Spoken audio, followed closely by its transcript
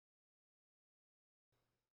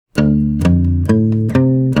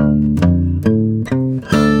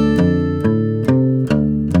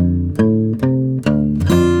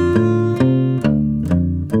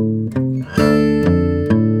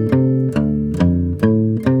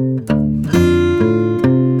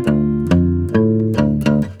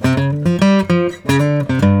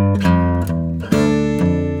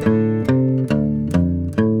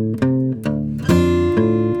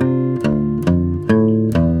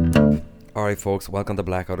Alright, folks, welcome to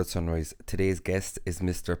Blackout at Sunrise. Today's guest is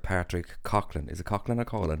Mr. Patrick Coughlin. Is it Coughlin or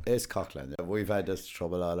Colin? It's Coughlin. We've had this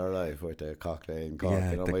trouble all our life with the Coughlin Cork.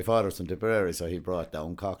 Yeah, my father's from Tipperary, so he brought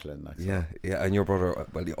down Coughlin. Yeah, and your brother,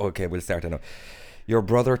 okay, we'll start now. Your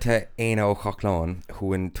brother to Éanna O'Coughlin,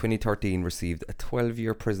 who in 2013 received a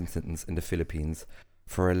 12-year prison sentence in the Philippines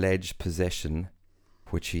for alleged possession,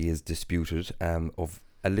 which he is disputed, of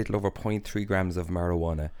a little over 0.3 grams of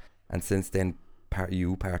marijuana. And since then,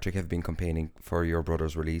 you, Patrick, have been campaigning for your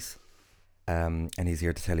brother's release. And he's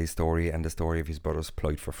here to tell his story and the story of his brother's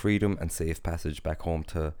plight for freedom and safe passage back home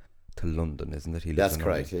to London, isn't it? That's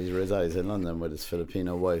correct. He resides in London with his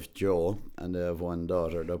Filipino wife, Jo, and they have one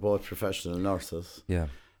daughter. They're both professional nurses. Yeah.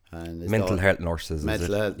 And mental health nurses.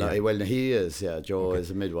 Mental health. Yeah. Well, he is. Yeah, Jo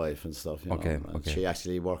is a midwife and stuff. You know, Okay. and she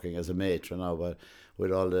actually working as a matron now, but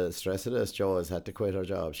with all the stress of this, Jo has had to quit her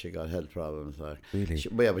job. She got health problems. Really?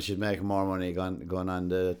 But she's making more money going on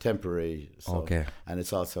the temporary stuff. Okay. And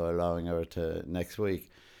it's also allowing her to next week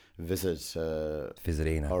visit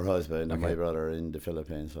Éanna, her husband and my brother in the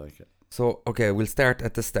Philippines. So, okay, we'll start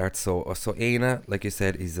at the start. So Éanna, like you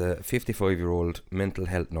said, is a 55-year-old mental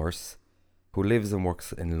health nurse who lives and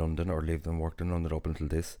works in London, or lived and worked in London up until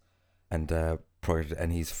this. And you're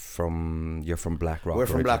from Blackrock. We're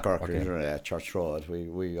from Blackrock, okay. Church Road.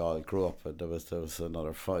 We all grew up, but there was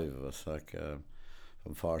another 5 of us.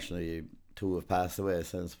 Unfortunately, 2 have passed away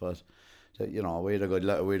since, but you know, we had a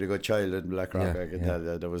good childhood in Blackrock. I can tell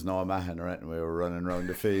you, there was no Mahon or anything. We were running around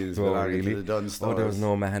the fields. Really? To the Dunn stores. There was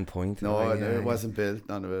no Mahon Point. No, it wasn't built.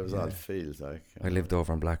 None of it was all fields. I lived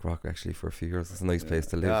over in Blackrock actually for a few years. It's a nice place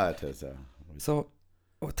to live. Yeah, it is. So,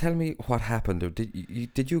 tell me what happened.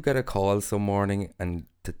 Did you get a call some morning and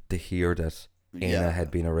to hear that Éanna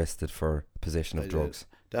had been arrested for possession of drugs?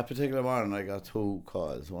 That particular morning I got 2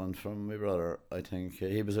 calls. One from my brother. I think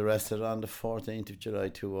he was arrested on the 14th of July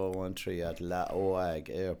 2013 at La Oag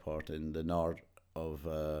Airport in the north of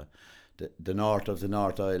the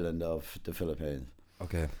North Island of the Philippines.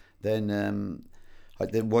 Okay. Then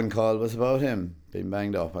one call was about him being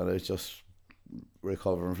banged up, and I was just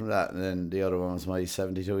recovering from that. And then the other one was my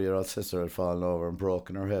 72-year-old sister had fallen over and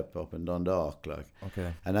broken her hip up in Dundalk.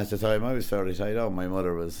 Okay. And at the time I was fairly tied down. My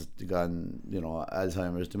mother was gone,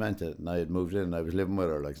 Alzheimer's, demented, and I had moved in and I was living with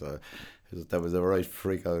her. So that was a right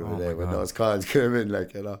freak out of a day when those calls came in.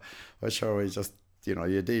 I'm sure we just,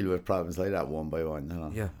 you deal with problems like that one by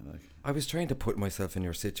one. Yeah. I was trying to put myself in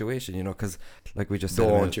your situation, because like we just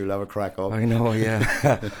said, you'll have a crack up. I know,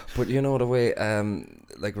 yeah. But the way,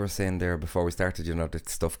 like we were saying there before we started, that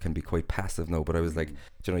stuff can be quite passive now. But I was like,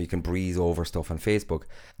 you can breeze over stuff on Facebook.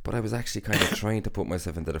 But I was actually kind of trying to put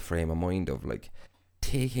myself into the frame of mind of like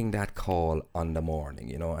taking that call on the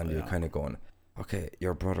morning, and you're kind of going, okay,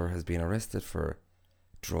 your brother has been arrested for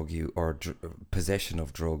drug use or possession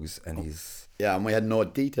of drugs, and he's and we had no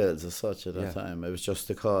details as such at that time. It was just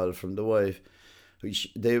a call from the wife.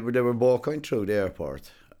 They were both going through the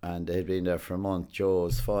airport, and they had been there for a month.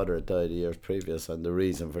 Joe's father had died a year previous, and the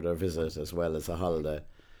reason for their visit, as well as a holiday,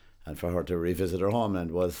 and for her to revisit her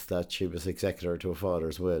homeland, was that she was executor to her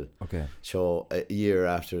father's will. Okay. So a year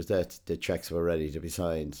after his death, the checks were ready to be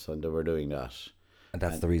signed, so they were doing that. And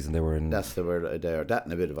that's the reason they were in. That's the word there. That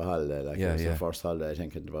and a bit of a holiday. It was the first holiday, I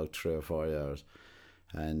think, in about 3 or 4 years.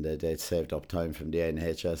 And they'd saved up time from the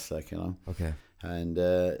NHS, Okay. And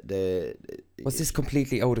was this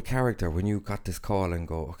completely out of character when you got this call and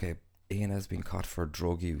go, okay, Éanna's been caught for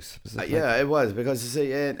drug use? It was, because you see,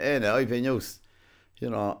 Éanna, I've been used,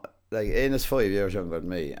 Éanna's 5 years younger than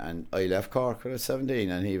me, and I left Cork when I was 17,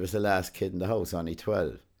 and he was the last kid in the house, only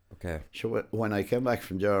 12. Okay. So when I came back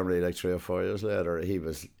from Germany 3 or 4 years later, he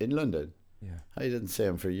was in London. Yeah. I didn't see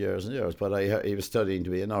him for years and years, but he was studying to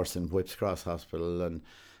be a nurse in Whipps Cross Hospital and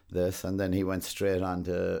then he went straight on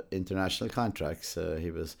to international contracts.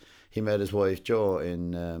 He met his wife Jo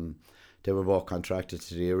in. They were both contracted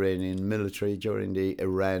to the Iranian military during the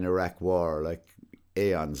Iran-Iraq war,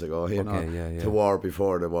 aeons ago. The war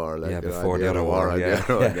before the war, before the other war.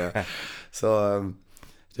 So.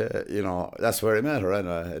 That's where he met her,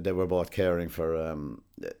 and they were both caring for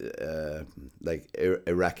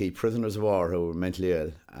Iraqi prisoners of war who were mentally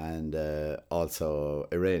ill, and also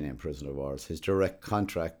Iranian prisoner of war. His direct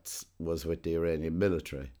contract was with the Iranian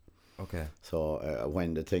military. Okay. So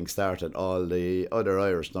when the thing started, all the other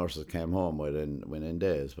Irish nurses came home within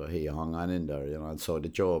days, but he hung on in there, and so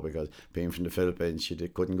did Jo, because being from the Philippines, she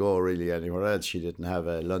couldn't go really anywhere else. She didn't have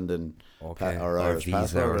a London or Irish visa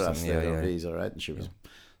passport, or something, visa, right? And she was.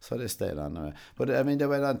 So they stayed on. But they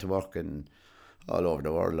went on to work all over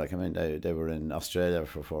the world. They were in Australia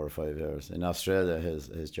for 4 or 5 years. In Australia,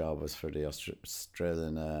 his job was for the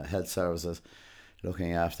Australian Health Services.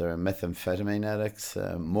 looking after methamphetamine addicts,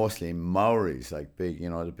 mostly Maoris, like big,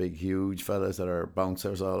 the big, huge fellas that are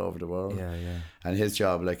bouncers all over the world. Yeah, yeah. And his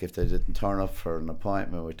job, like if they didn't turn up for an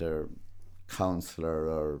appointment with their counselor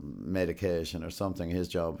or medication or something, his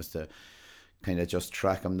job was to kind of just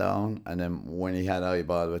track him down, and then when he had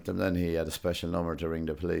eyeball with them, then he had a special number to ring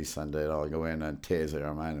the police, and they'd all go in and taser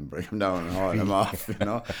your man and bring him down and haul him off,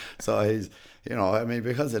 So he's,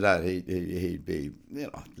 because of that, he'd be,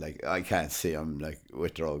 like, I can't see him like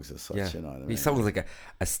with drugs as such, Yeah. you know what I mean? He sounds like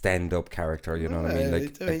a stand-up character, you know what I mean?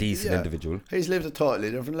 Like a decent individual. He's lived a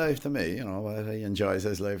totally different life to me, but he enjoys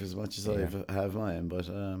his life as much as I have mine, but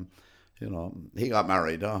he got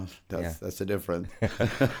married, that's the difference.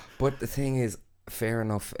 But the thing is, fair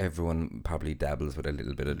enough, everyone probably dabbles with a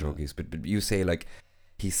little bit of drug use, but you say, like,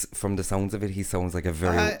 he's, from the sounds of it, he sounds like a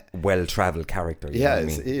very well-travelled character. You know what I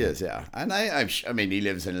mean? He is, yeah. And I mean, he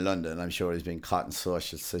lives in London. I'm sure he's been caught in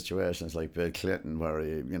social situations like Bill Clinton, where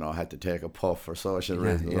he, had to take a puff for social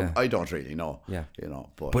reasons. Yeah. I don't really know. Yeah.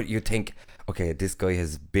 But you think, okay, this guy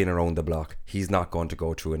has been around the block. He's not going to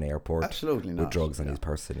go through an airport absolutely not with drugs on his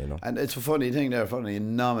person, And it's a funny thing there, funny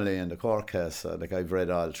anomaly in the court case. Like, I've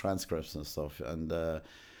read all the transcripts and stuff, and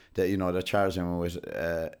they're charging him with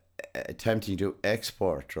attempting to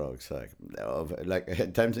export drugs, like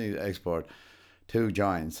attempting to export 2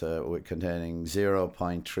 joints containing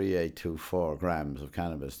 0.3824 grams of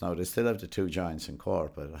cannabis. Now, they still have the 2 joints in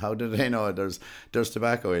court, but how do they know there's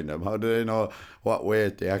tobacco in them? How do they know what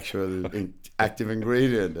weight the actual active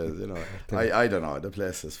ingredient is? I don't know. The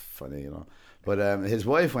place is funny, But his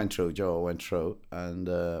wife Joe went through, and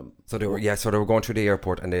so they were going through the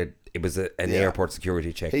airport, and it was an airport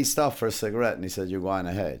security check. He stopped for a cigarette, and he said, "You go on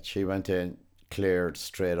ahead." She went in, cleared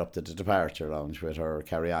straight up to the departure lounge with her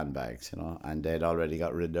carry-on bags, and they'd already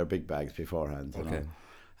got rid of their big bags beforehand. You know?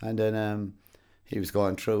 And then he was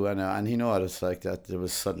going through, and he noticed like that there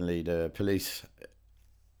was suddenly the police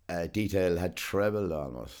detail had trebled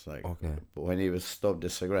almost. Like, but when he was stubbed the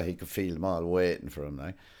cigarette, he could feel them all waiting for him,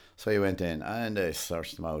 like. So he went in and they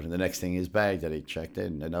searched him out, and the next thing, his bag that he checked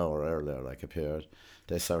in an hour earlier, like, appeared.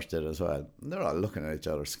 They searched it as well. And they're all looking at each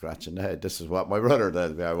other, scratching their head. This is what my brother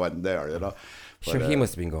did. I wasn't there, But, sure, he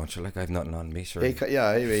must have been going through, like, I've nothing on me. Sure, he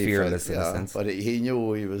fearless felt, in a sense. But he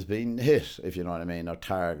knew he was being hit, if you know what I mean, or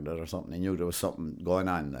targeted or something. He knew there was something going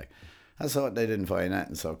on, like. And so they didn't find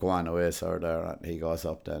anything. So go on away, sir. There, and he goes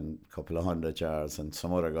up then a couple of 100 yards, and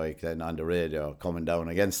some other guy then on the radio coming down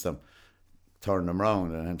against him, turned him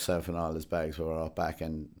round, and himself and all his bags were up back,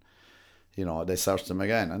 and they searched him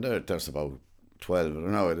again, and there's about 12 of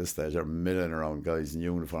them now at this stage. They're milling around, guys in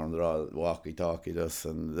uniform. They're all walkie-talkie this,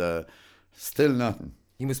 and still nothing.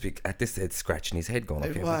 He must be at this stage scratching his head, going,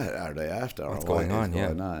 okay, what are they after? What's going on? Yeah,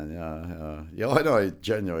 I know. I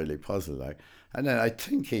genuinely puzzled, like. And then I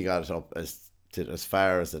think he got it up as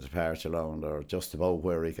far as the departure lounge, or just about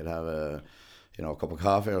where he could have a cup of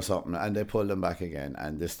coffee or something, and they pulled him back again.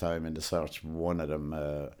 And this time in the search, one of them,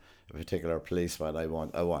 a particular policeman, I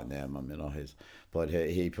won't name him, but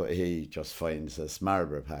he just finds this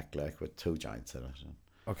Marlboro pack, like, with 2 joints in it.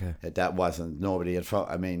 Okay. That wasn't, nobody had found.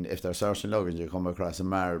 I mean, if they're searching luggage, you come across a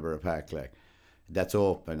Marlboro pack, like, that's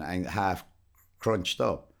open and half crunched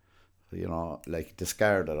up, like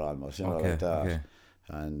discarded almost, like that. Okay.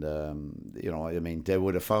 And, I mean, they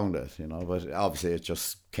would have found it, but obviously it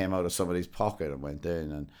just came out of somebody's pocket and went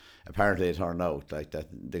in. And apparently it turned out like that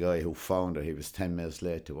the guy who found it, he was 10 minutes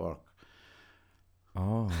late to work.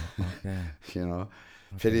 Oh, okay.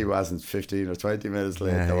 Pity wasn't 15 or 20 minutes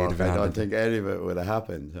late to work. I don't think any of it would have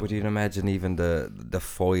happened. But you'd imagine even the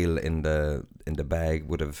foil in the bag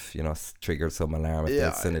would have, triggered some alarm if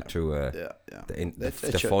they sent it through the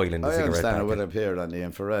foil in the cigarette I understand packet. It would have appeared on the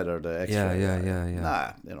infrared or the X-ray.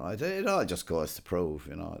 Yeah. It all just goes to prove,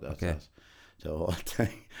 that's the whole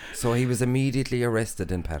thing. So he was immediately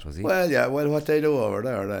arrested in Pat, was he? Well, what they do over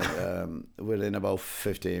there then, within about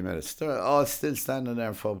 15 minutes, they're all still standing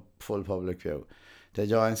there for full public view. The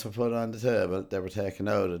joints were put on the table. They were taken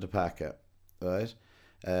out of the packet, right?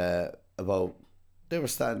 They were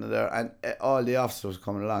standing there, and all the officers were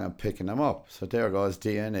coming along and picking them up. So there goes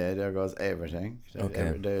DNA, there goes everything.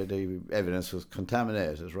 Okay. The evidence was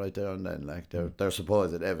contaminated right there and then. Like their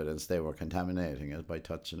supposed evidence, they were contaminating it by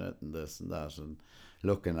touching it and this and that and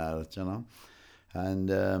looking at it,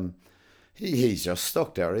 And he's just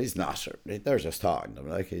stuck there. He's not. They're just talking to him,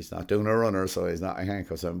 like, he's not doing a runner, so he's not in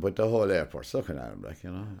handcuffs. But the whole airport's looking at him, like,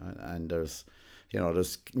 And there's,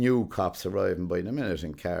 there's new cops arriving by the minute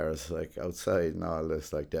in cars, like, outside and all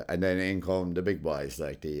this, like that. And then in come the big boys,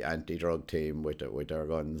 like the anti-drug team with their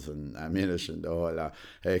guns and ammunition, the whole lot.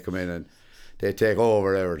 They come in and they take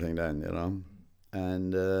over everything then,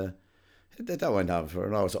 And That went on for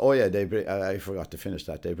an hour. So, oh yeah, I forgot to finish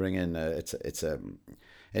that. They bring in it's an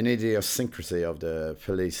idiosyncrasy of the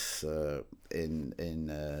police in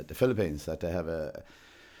the Philippines, that they have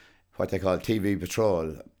what they call TV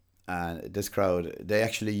patrol, and this crowd, they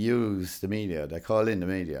actually use the media. They call in the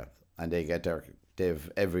media, and they've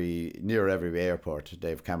near every airport they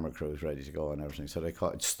have camera crews ready to go and everything. So they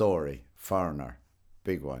call it Story, Foreigner,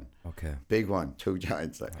 big one. Okay. Big one, two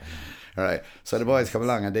giants. Like. All right. So the boys come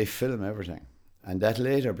along and they film everything. And that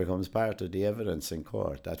later becomes part of the evidence in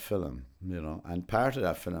court, that film, And part of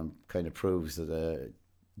that film kind of proves that the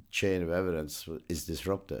chain of evidence is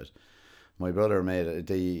disrupted. My brother made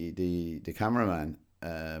the cameraman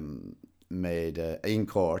made in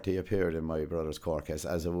court. He appeared in my brother's court case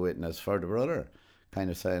as a witness for the brother, kind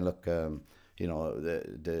of saying, look,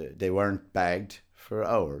 they weren't bagged for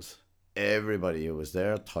hours. Everybody who was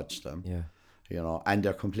there touched them. Yeah. And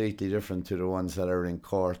they're completely different to the ones that are in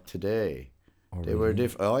court today. Oh, they were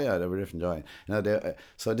different. Oh yeah, they were different.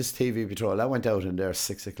 So this TV patrol that went out in their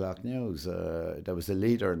 6 o'clock news. That was the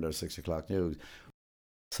leader in their 6 o'clock news.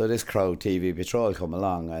 So this crowd TV patrol come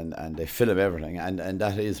along and they film everything, and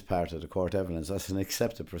that is part of the court evidence. That's an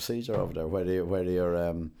accepted procedure over there, whether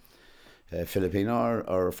you're Filipino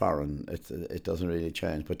or foreign. It doesn't really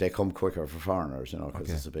change, but they come quicker for foreigners, because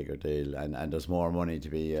it's a bigger deal, and there's more money to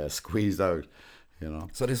be squeezed out,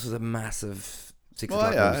 So this was a massive 6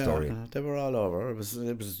 o'clock news story. Yeah. They were all over. It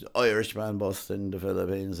was Irishman bust in the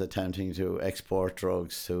Philippines attempting to export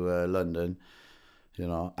drugs to London.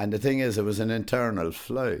 And the thing is, it was an internal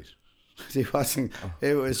flight. It wasn't.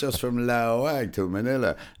 It was just from Laoag to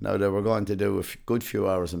Manila. Now they were going to do a good few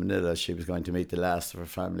hours in Manila. She was going to meet the last of her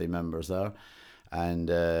family members there, and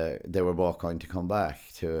they were both going to come back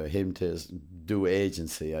to him to do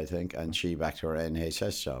agency, I think, and she back to her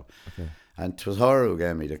NHS job. Okay. And it was her who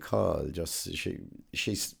gave me the call. Just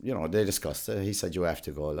she's they discussed it. He said, "You have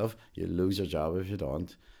to go, love. You'll lose your job if you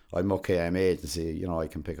don't. I'm okay, I'm agency, I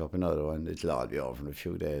can pick up another one. It'll all be over in a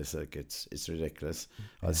few days. Like it's ridiculous.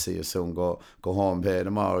 Yeah. I'll see you soon. Go home, pay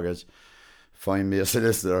the mortgage, find me a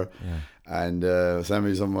solicitor, and send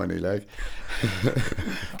me some money, like."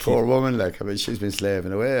 Poor woman, like, I mean, she's been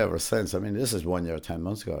slaving away ever since. I mean, this is 1 year, 10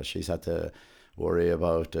 months ago. She's had to worry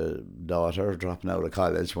about the daughter dropping out of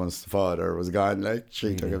college once the father was gone. Like,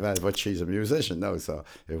 she took advantage, but she's a musician now, so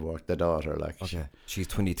it worked. The daughter, like, she's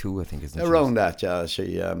 22, I think, isn't she? Around that, yeah.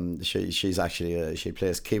 She's actually she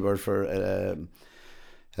plays keyboard for a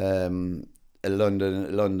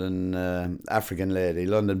London African lady,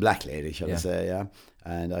 London black lady, shall I say, yeah.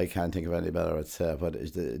 And I can't think of any better to say, but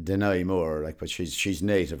it's Denai Moore, like, but she's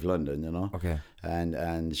native London, Okay.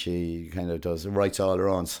 And she kind of writes all her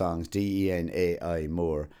own songs, Denai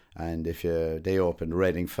Moore. And they opened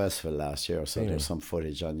Reading Festival last year, so there's some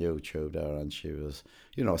footage on YouTube there, and she was,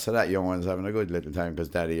 so that young one's having a good little time because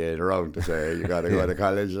daddy ate her out to say, you got to go to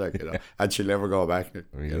college, like, and she'll never go back,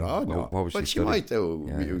 no. But she might do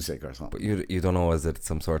music or something. But you don't know, is it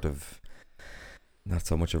some sort of, not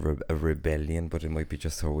so much of a rebellion, but it might be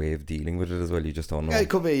just her way of dealing with it as well. You just don't know. Yeah, it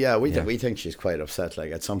could be. Yeah, we think she's quite upset.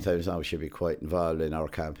 Like, at sometimes now she'll be quite involved in our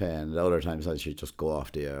campaign. At other times now she'd just go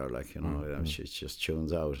off the air. Like, she just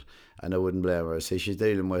tunes out, and I wouldn't blame her. See, she's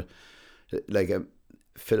dealing with like a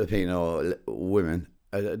Filipino women.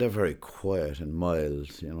 They're very quiet and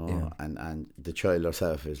mild, and the child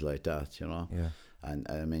herself is like that, Yeah. And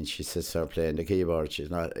I mean, she sits there playing the keyboard.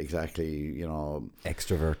 She's not exactly,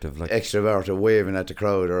 extroverted, waving at the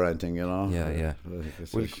crowd or anything, Yeah.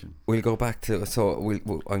 We'll go back to,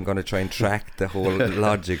 I'm going to try and track the whole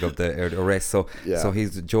logic of the arrest. So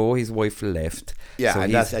his wife left. Yeah, so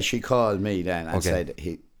and that's as she called me then and said,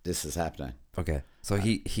 this is happening. Okay, so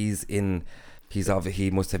he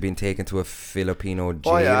must have been taken to a Filipino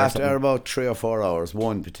jail. Oh yeah, after about 3 or 4 hours,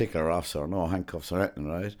 one particular officer, no handcuffs or anything,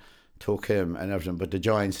 right, took him and everything, but the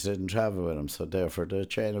joints didn't travel with him, so therefore the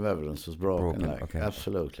chain of evidence was broken. Like,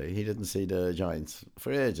 absolutely. He didn't see the joints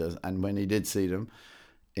for ages, and when he did see them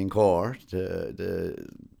in court, the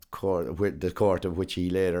court of which he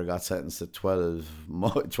later got sentenced to 12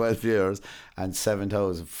 years and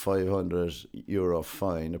 €7,500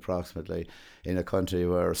 fine approximately, in a country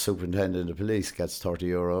where a superintendent of police gets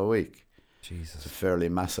 €30 a week. Jesus. It's a fairly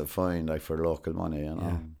massive fine, like, for local money,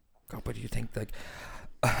 Yeah. God, but you think, like,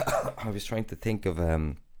 I was trying to think of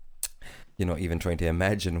even trying to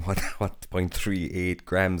imagine what 0.38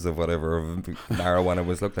 grams of whatever of marijuana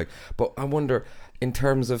was look like. But I wonder, in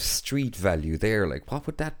terms of street value there, like, what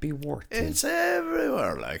would that be worth? It's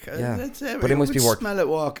everywhere, like, it's everywhere. But it must be worth. Smell it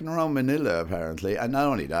walking around Manila, apparently. And not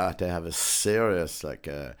only that, they have a serious, like,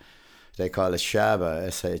 they call it Shaba,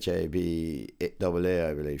 Shaba,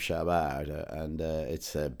 I believe, Shaba, and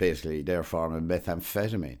it's basically they're forming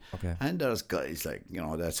methamphetamine. Okay. And there's guys like,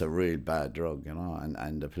 that's a real bad drug,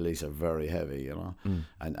 and the police are very heavy,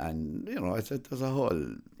 and there's a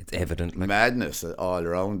whole It's evident. Like, madness all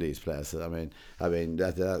around these places. I mean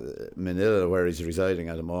that Manila, where he's residing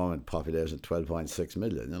at the moment, population 12.6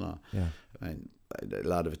 million. yeah. I mean, a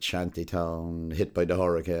lot of it shanty town, hit by the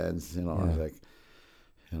hurricanes. Like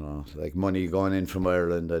money going in from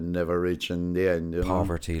Ireland and never reaching the end.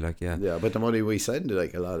 Poverty, like, yeah. Yeah, but the money we send,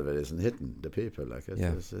 like, a lot of it isn't hitting the people. Like,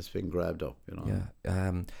 it's been grabbed up.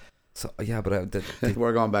 Yeah. So yeah, but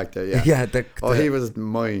we're going back there. Yeah. He was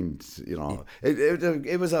mined.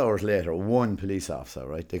 It was hours later. One police officer,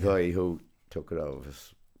 right, the guy who took it out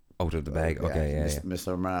of the bag. Okay, yeah.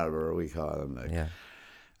 Mr. Marlborough, we call him. Like, yeah.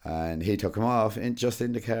 And he took him off just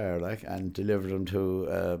in the car, like, and delivered him to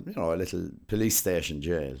a little police station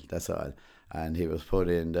jail. That's all. And he was put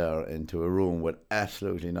in there into a room with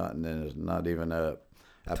absolutely nothing in it, not even a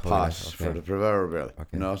pot for the proverbial,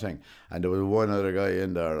 nothing. And there was one other guy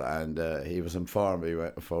in there, and he was informed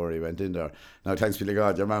before he went in there. Now, thanks be to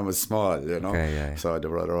God, your man was small, Okay, yeah. So the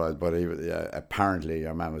brother was, but he was, apparently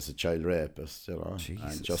your man was a child rapist, Jesus.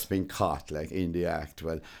 And just being caught, like, in the act.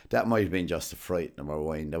 Well, that might have been just to frighten him or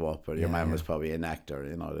wind him up, but your man was probably an actor,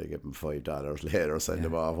 they give him $5 later, send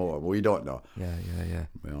him off home. We don't know. Yeah.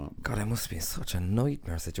 God, it must have been such a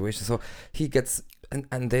nightmare situation. So he gets...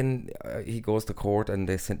 And then he goes to court and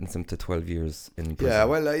they sentence him to 12 years in prison. Yeah,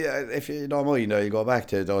 well, if you don't mind, you go back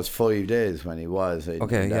to those 5 days when he was in work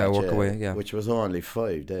jail, away, yeah. which was only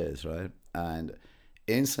 5 days, right? And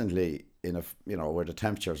instantly, where the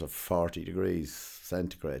temperatures of 40 degrees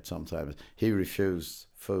centigrade sometimes, he refused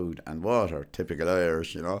food and water, typical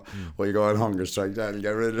Irish, where you go on hunger strike, that'll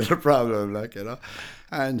get rid of the problem, like,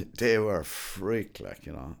 and they were freaked, like,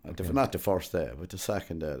 not the first day, but the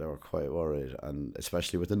second day they were quite worried, and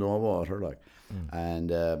especially with the no water, like,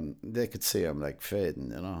 and they could see him, like,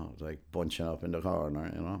 fading, like bunching up in the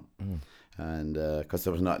corner, and because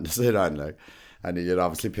there was nothing to sit on, like. And you'd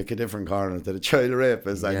obviously pick a different corner to the child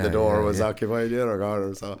rapist, like the door was occupied the other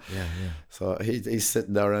corner. So he's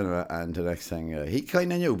sitting there anyway, and the next thing, he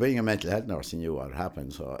kind of knew, being a mental health nurse, he knew what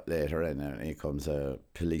happened. So later in, he comes a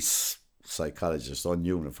police psychologist on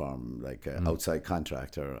uniform, like outside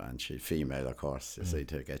contractor, and she's female, of course, you see,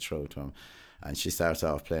 to get through to him. And she starts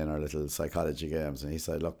off playing her little psychology games, and he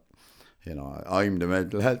said, look, I'm the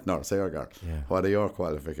mental health nurse here, girl. Yeah. What are your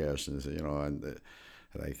qualifications, and...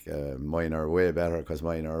 mine are way better because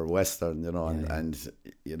mine are Western, and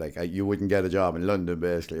you wouldn't get a job in London,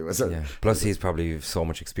 basically. Plus he's probably so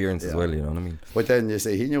much experience as well, you know what I mean? But then you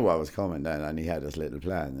see, he knew what was coming then, and he had his little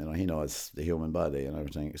plan, he knows the human body and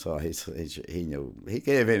everything, so he knew. He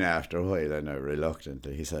gave in after a while, and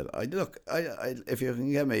reluctantly. He said, if you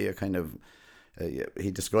can get me a kind of...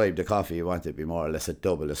 he described the coffee he wanted to be more or less a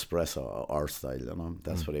double espresso or style,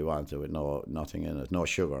 that's what he wanted, with nothing in it, no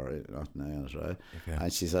sugar, nothing in it, right? Okay.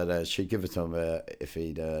 And she said she'd give it to him if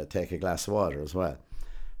he'd take a glass of water as well.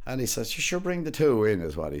 And he said, she should bring the two in,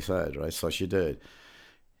 is what he said, right? So she did.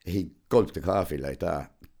 He gulped the coffee like that,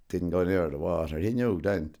 didn't go near the water. He knew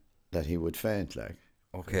then that he would faint, like.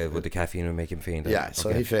 Okay, would the caffeine would make him faint? Yeah,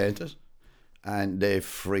 so he fainted. And they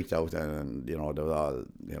freaked out then, and they would all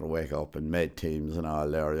wake up and med teams and all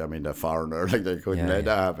there. I mean, the foreigner, like, they couldn't let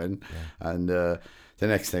that happen. Yeah. And the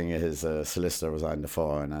next thing, his solicitor was on the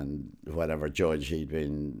phone, and whatever judge he'd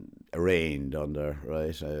been arraigned under,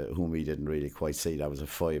 right, whom he didn't really quite see. That was a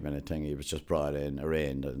 5-minute thing. He was just brought in,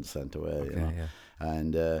 arraigned, and sent away.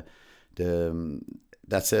 And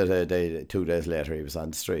that's it. 2 days later, he was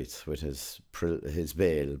on the streets with his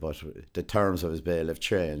bail, but the terms of his bail have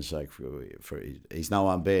changed. Like, he's now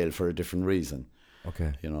on bail for a different reason.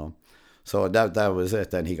 Okay. So that was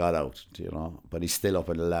it. Then he got out. But he's still up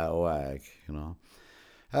in the Laoag.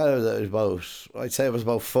 I'd say it was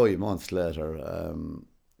about 5 months later.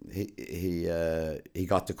 He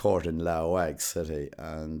got to court in Laoag City,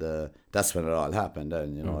 and that's when it all happened.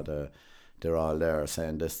 Then they're all there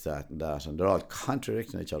saying this, that, and that, and they're all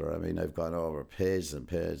contradicting each other. I mean, I've gone over pages and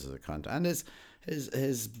pages of content, and his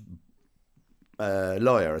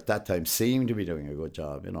lawyer at that time seemed to be doing a good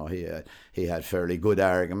job. He had fairly good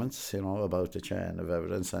arguments, about the chain of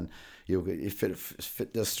evidence, and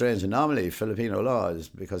the strange anomaly, Filipino law is,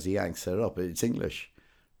 because the Yanks set it up, it's English.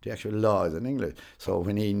 The actual law is in English. So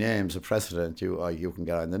when he names a precedent, you can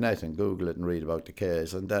get on the net and Google it and read about the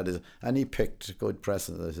case, and he picked good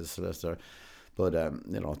precedent as his solicitor. But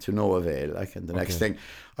to no avail. Like, and the next thing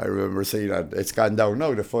I remember seeing, it's gone down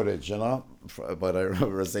now, the footage, but I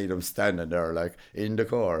remember seeing him standing there, like, in the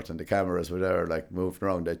court, and the cameras were there, like, moving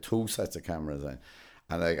around. They had 2 sets of cameras in.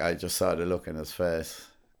 And I just saw the look in his face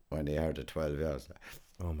when he heard the 12 yards.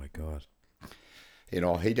 Oh my God. You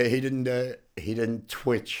know, he didn't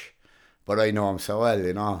twitch, but I know him so well,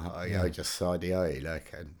 you know. I just saw the eye,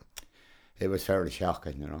 like, and it was fairly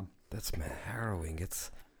shocking, you know. That's harrowing.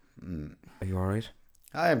 Are you all right?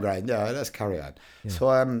 I am great. Yeah, let's carry on. Yeah.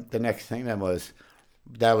 So the next thing then was,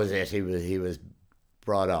 that was it. He was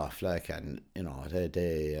brought off, like, and you know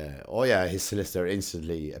his solicitor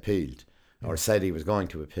instantly appealed, or said he was going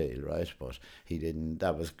to appeal, right? But he didn't.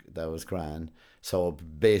 That was grand. So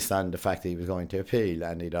based on the fact that he was going to appeal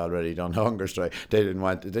and he'd already done hunger strike, they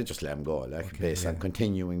just let him go, like, based on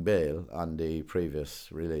continuing bail on the previous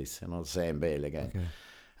release, you know, the same bail again.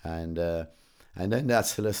 Okay. And then that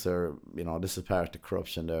solicitor, you know, this is part of the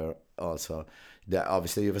corruption there also. That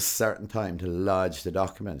obviously you have a certain time to lodge the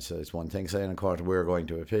documents. So it's one thing saying in court, we're going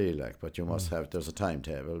to appeal, like, but you must have, there's a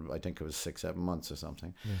timetable. I think it was 6-7 months or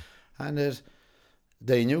something. And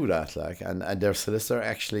they knew that, like, and their solicitor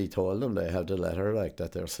actually told them, they have the letter, like,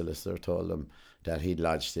 that their solicitor told them that he'd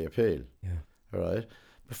lodged the appeal. Yeah. Right?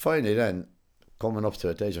 But finally then, coming up to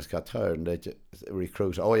it, they just got tired and they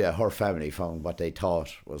recruited. Oh yeah, her family found what they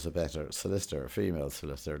thought was a better solicitor, a female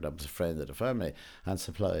solicitor that was a friend of the family, and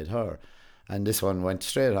supplied her. And this one went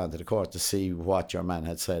straight on to the court to see what your man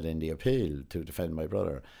had said in the appeal to defend my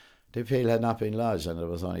brother. The appeal had not been lodged, and there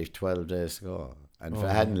was only 12 days to go. And if it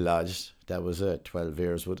hadn't lodged, that was it. 12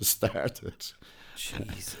 years would have started.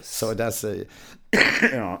 Jesus. So that's you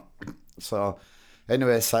know. So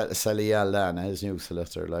anyway, Sally Aldana, his new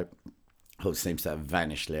solicitor, like, who seems to have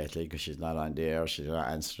vanished lately because she's not on the air, she's not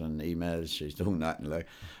answering emails, she's doing nothing. Like,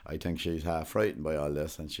 I think she's half frightened by all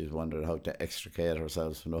this, and she's wondering how to extricate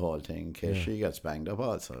herself from the whole thing in case she gets banged up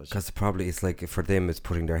also. Because probably it's like, for them, it's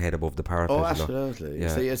putting their head above the parapet. Oh, absolutely. You know?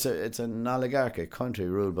 See, it's an oligarchic country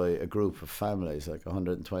ruled by a group of families, like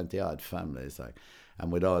 120 odd families, like,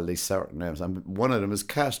 and with all these certain names. And one of them is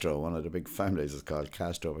Castro. One of the big families is called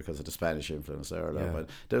Castro because of the Spanish influence there. But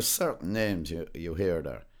there's certain names you hear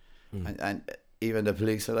there. And even the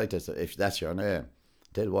police are like this. If that's your name,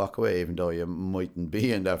 they'll walk away, even though you mightn't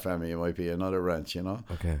be in that family. You might be another branch, you know.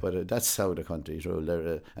 Okay. But that's how the country's ruled.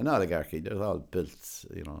 They're an oligarchy. They're all built,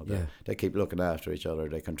 you know. They keep looking after each other.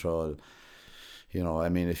 They control, you know. I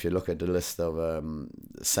mean, if you look at the list of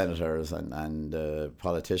senators and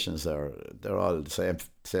politicians, they're all the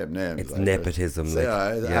same names. It's like, nepotism. like,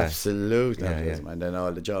 absolute nepotism. Yeah. And then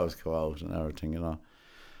all the jobs go out and everything, you know.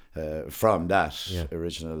 From that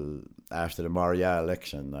original, after the Moria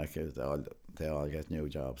election, like, they all get new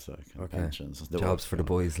jobs, like, pensions, jobs for the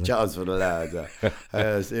boys, like. jobs for the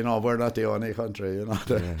lads. You know, we're not the only country, you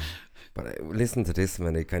know. But listen to this,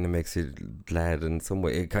 man. It kind of makes you glad in some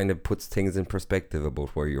way. It kind of puts things in perspective about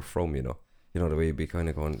where you're from. You know the way you'd be kind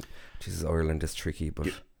of going, Jesus, Ireland is tricky, but.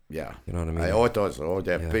 Yeah, you know what I mean. It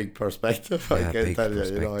does. Big perspective. I can tell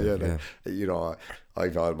you. You know,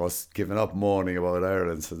 I've almost given up mourning about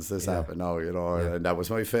Ireland since this happened. Now, you know, and that was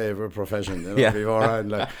my favourite profession. You know,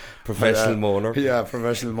 beforehand, like, professional mourner. Yeah,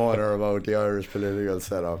 professional mourner about the Irish political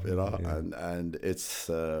setup. You know, and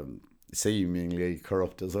it's seemingly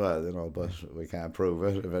corrupt as well. You know, but we can't prove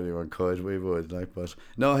it. If anyone could, we would. Like, but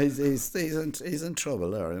no, he's in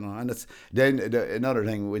trouble there. You know, and it's then another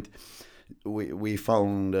thing with. We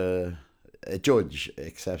found a judge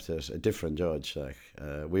accepted, a different judge. Like,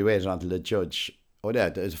 we waited until the judge.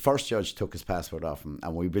 The first judge took his passport off him,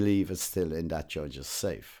 and we believe it's still in that judge's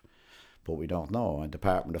safe, but we don't know. And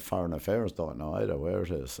Department of Foreign Affairs don't know either where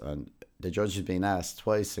it is. And the judge has been asked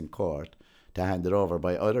twice in court to hand it over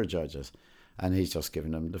by other judges, and he's just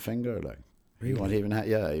giving them the finger. Like, really? He won't even.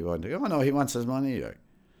 He won't. Oh no, he wants his money. Like.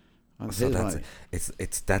 So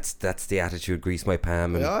that's the attitude. Grease my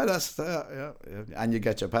palm. And that's and you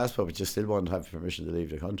get your passport, but you still won't have permission to leave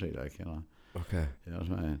the country, like, you know. Okay. You know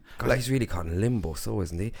what I mean? God, he's really caught in limbo, so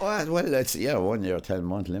isn't he? Well, it's 1 year,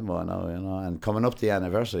 10-month limbo now, you know, and coming up the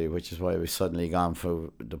anniversary, which is why we've suddenly gone for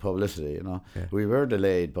the publicity, you know. Yeah. We were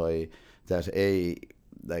delayed by that.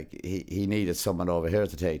 He needed someone over here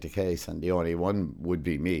to take the case, and the only one would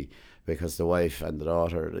be me. Because the wife and the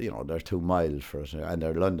daughter, you know, they're too mild for it, and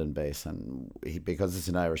they're London based, and because it's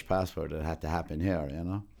an Irish passport, it had to happen here, you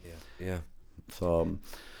know. Yeah. So,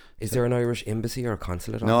 is there an Irish embassy or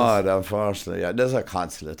consulate? No, unfortunately, there's a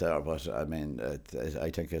consulate there, but I mean, I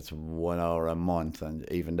think it's 1 hour a month,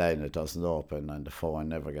 and even then it doesn't open, and the phone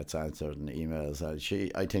never gets answered, and emails.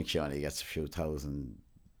 I think she only gets a few thousand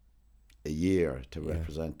a year to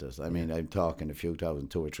represent us. I mean, I'm talking a few thousand,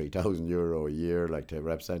 2,000 or 3,000 euro a year, like to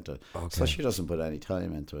represent us. Okay. So she doesn't put any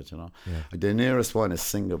time into it, Yeah. The nearest one is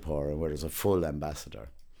Singapore, where there's a full ambassador,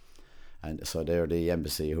 and so they're the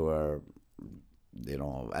embassy who are,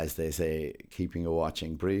 as they say, keeping a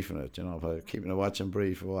watching brief in it. But keeping a watching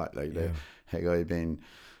brief of what? Like the guy being.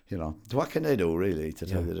 What can they do really, to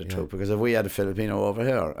tell you the truth? Because if we had a Filipino over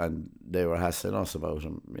here and they were hassling us about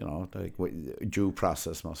him, due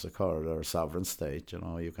process must occur. They're a sovereign state,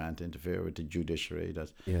 you can't interfere with the judiciary.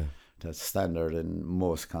 That's standard in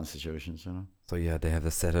most constitutions, So they have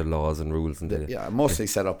a set of laws and rules, and mostly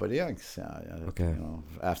set up by the Yanks. Okay.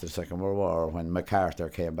 After the Second World War, when MacArthur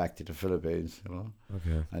came back to the Philippines,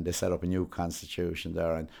 Okay. and they set up a new constitution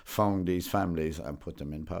there and found these families and put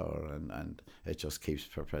them in power, and it just keeps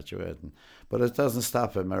perpetuating. But it doesn't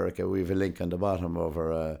stop America. We have a link on the bottom of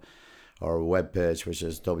our webpage, which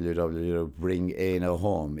is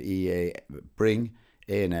www.bringana.home,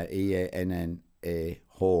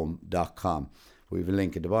 home.com. We have a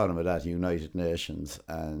link at the bottom of that, United Nations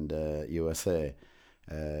and USA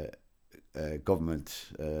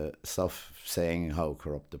government stuff saying how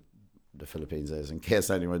corrupt the Philippines is, in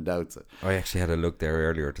case anyone doubts it. I actually had a look there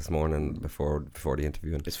earlier this morning before the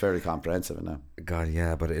interview. And it's fairly comprehensive now. God,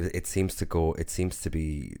 yeah, but it seems to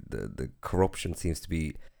be, the corruption seems to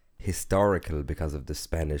be historical because of the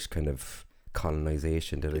Spanish kind of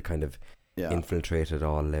colonization, that it kind of infiltrated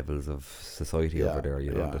all levels of society over there,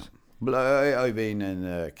 that. But I've been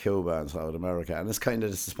in Cuba and South America, and it's kind of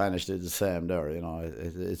the Spanish did the same there.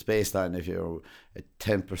 It's based on if you're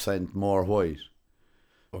 10% more white.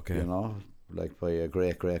 Okay. Like by a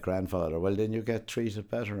great grandfather. Well, then you get treated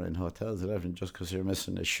better in hotels and everything just because you're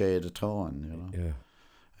missing a shade of tone. Yeah.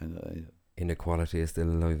 And inequality is still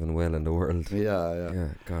alive and well in the world.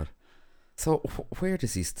 Yeah. God. So where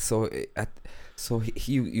does he?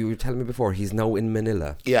 You were telling me before he's now in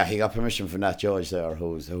Manila. Yeah, he got permission from that judge there,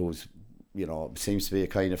 who's seems to be a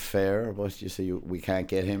kind of fair, but you see, we can't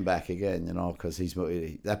get him back again, because he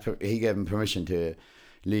gave him permission to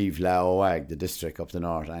leave Laoag, the district up the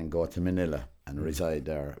north, and go to Manila and reside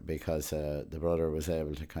there, because the brother was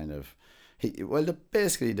able to kind of.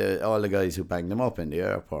 Basically all the guys who banged him up in the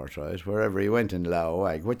airport, right, wherever he went in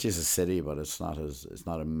Laoag, which is a city, but it's not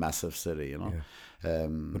a massive city, Would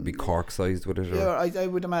it be Cork-sized, would it? Or? Yeah, I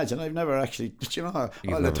would imagine. I've never actually, all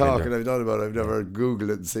the talking I've done about it, I've never Googled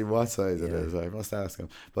it and seen what size it is. I must ask him.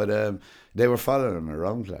 But they were following him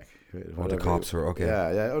around, like. The cops were, okay.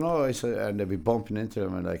 Yeah. Oh no, I said, and they'd be bumping into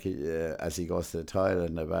him, and like as he goes to the toilet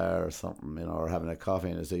in the bar or something, or having a coffee,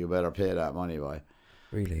 and they say, "You better pay that money, boy."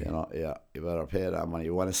 Really? You better pay that money.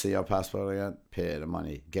 You want to see your passport again? Pay the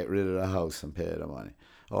money. Get rid of the house and pay the money.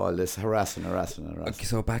 All this harassing. Okay,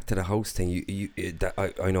 so back to the house thing.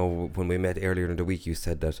 I know when we met earlier in the week, you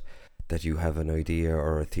said that you have an idea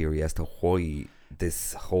or a theory as to why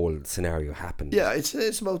this whole scenario happened. Yeah,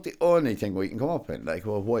 it's about the only thing we can come up with. Like,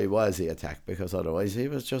 well, why was he attacked? Because otherwise he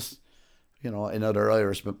was just, another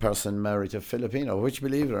Irish person married to a Filipino, which,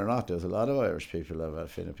 believe it or not, there's a lot of Irish people who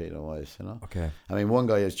have Filipino wives, Okay. I mean, one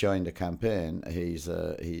guy has joined the campaign. He's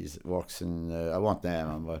works in, I won't name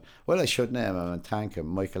him, but, I should name him and thank him.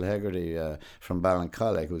 Michael Hegarty from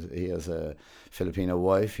Ballincollig, he has a Filipino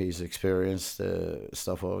wife. He's experienced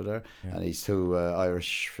stuff over there, and he's two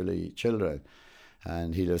Irish Philly children.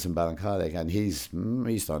 And he lives in Ballincollig, and he's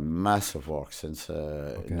done massive work since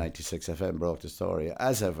 96 FM broke the story,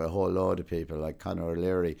 as have a whole load of people. Like Conor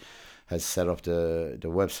O'Leary has set up the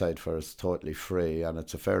website for us totally free, and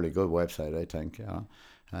it's a fairly good website, I think.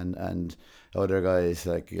 And other guys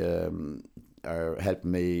like are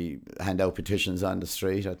helping me hand out petitions on the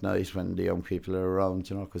street at night when the young people are around,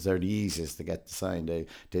 because they're the easiest to get to sign. They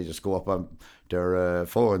just go up on their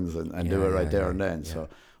phones and do it right there and then. So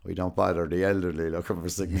we don't bother the elderly looking for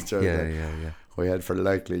signatures. Yeah. We head for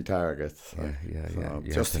likely targets. Yeah.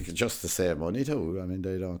 Just to save money too. I mean,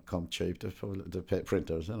 they don't come cheap, the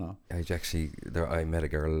printers, I met a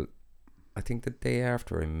girl, I think the day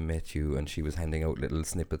after I met you, and she was handing out little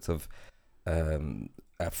snippets of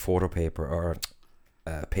a photo paper or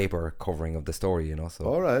paper covering of the story, So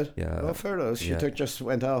all right. Yeah. Well, fair enough. She just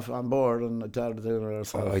went off on board and started doing it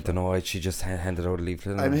herself. I don't know. She just handed out a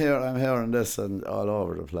leaflet. I'm hearing this and all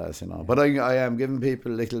over the place, But I am giving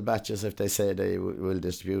people little batches if they say they will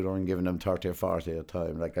distribute, or I'm giving them 30 or 40 at a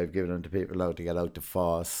time. Like I've given them to people now to get out to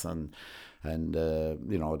Foss and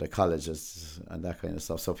the colleges and that kind of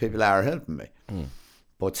stuff. So people are helping me.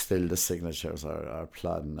 But still, the signatures are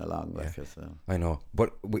plodding along like it. I know,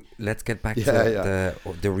 but let's get back to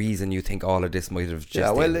the reason you think all of this might have just.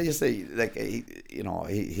 Yeah, well, you see, like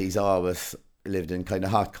he's always lived in kind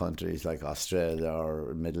of hot countries like Australia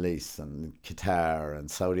or Middle East and Qatar and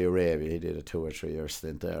Saudi Arabia. He did a 2 or 3 year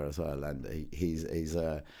stint there as well, and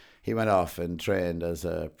he went off and trained as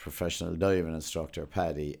a professional diving instructor,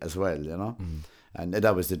 Paddy, as well, you know. And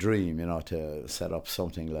that was the dream, you know, to set up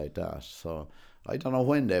something like that. So I don't know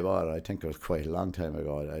when they bought it. I think it was quite a long time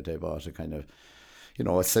ago. They bought a kind of, you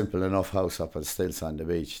know, a simple enough house up on Stilts on the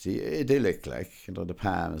beach. The idyllic, like, you know, the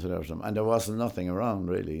palms and everything. And there wasn't nothing around,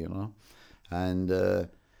 really, you know. And,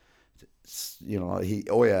 you know,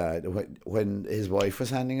 when his wife was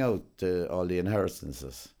handing out all the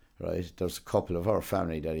inheritances, right, there's a couple of her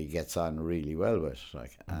family that he gets on really well with,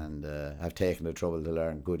 like, and have taken the trouble to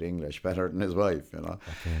learn good English better than his wife, you know.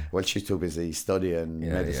 Well, she's too busy studying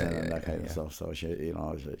medicine and that kind of stuff, so she, you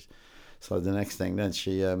know, so the next thing then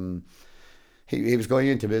he was going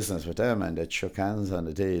into business with them, and they shook hands on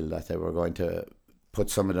the deal that they were going to put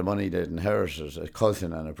some of the money they'd inherited, a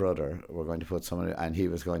cousin and a brother were going to put some of it, and he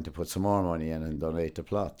was going to put some more money in and donate the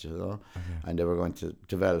plot, you know. And they were going to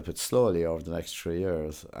develop it slowly over the next 3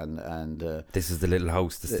 years. And this is the little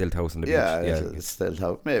house, the stilt house on the beach. The stilt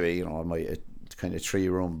house, maybe, you know, a kind of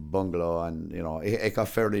 3-room bungalow, and, you know, it got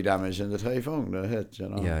fairly damaged in the typhoon that hit, you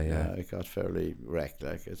know. It got fairly wrecked.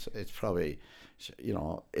 Like, it's probably, you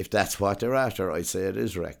know, if that's what they're after, I'd say it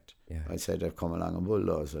is wrecked. I'd say they've come along and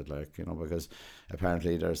bulldozed it, like, you know, because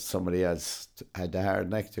apparently there's somebody else had the hard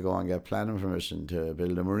neck to go and get planning permission to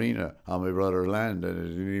build a marina on my brother's land, and they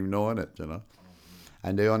didn't even know it, you know.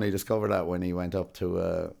 And they only discovered that when he went up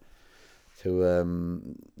to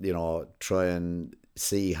you know, try and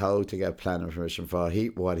see how to get planning permission for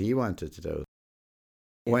what he wanted to do.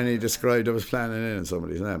 When he described it was planning in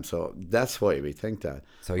somebody's name, so that's why we think that.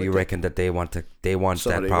 So you reckon that they want that property? Wants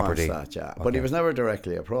that, yeah. Okay. But he was never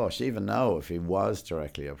directly approached. Even now, if he was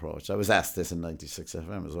directly approached, I was asked this in 96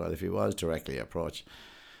 FM as well. If he was directly approached,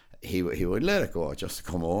 he would let it go just to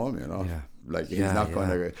come home, you know. Like, he's not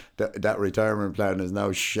going to. That retirement plan is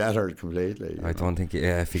now shattered completely. I don't think.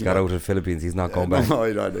 If he got out of the Philippines, he's not going back. No,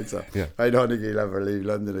 I don't think so. I don't think he'll ever leave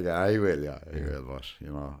London again. He will, he will. But,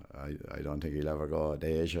 you know, I don't think he'll ever go to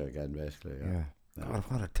Asia again. Basically,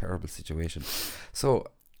 What a terrible situation. So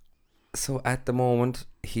at the moment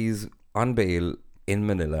he's on bail in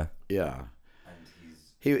Manila. Yeah.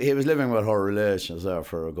 He was living with her relations there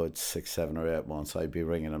for a good 6, 7 or 8 months. I'd be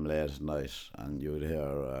ringing him late at night, and you'd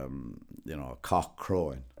hear, you know, a cock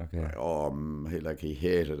crowing. Okay. Like, he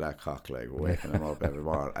hated that cock, like, waking him up every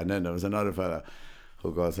morning. And then there was another fella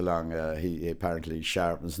who goes along. He apparently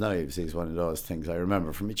sharpens knives. He's one of those things I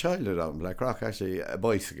remember from my childhood out in Blackrock. Actually, a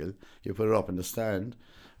bicycle, you put it up in the stand,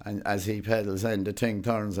 and as he pedals in, the thing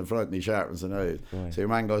turns in front and he sharpens the knife. Right. So your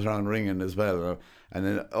man goes around ringing as well. And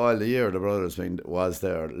then all the year the brothers was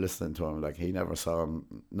there listening to him. Like, he never saw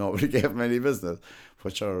him. Nobody gave him any business.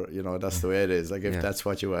 But sure, you know, that's the way it is. Like, if that's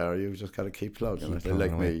what you are, you just got to keep plugging it.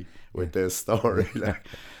 Like me with this story. Like.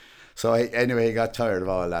 So anyway, he got tired of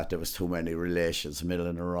all that. There was too many relations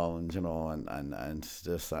milling around, you know, and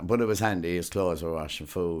this, that. But it was handy. His clothes were washing,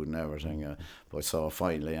 food and everything. But so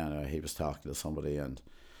finally, anyway, he was talking to somebody and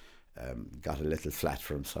got a little flat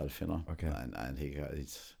for himself, you know. Okay. And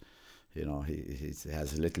he's, you know, he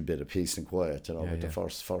has a little bit of peace and quiet, you know. But the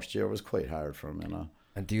first year was quite hard for him, you know.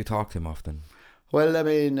 And do you talk to him often? Well, I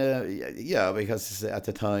mean, because at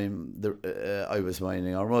the time I was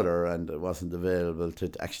minding our mother, and it wasn't available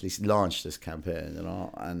to actually launch this campaign, you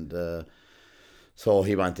know. And so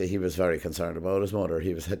he was very concerned about his mother.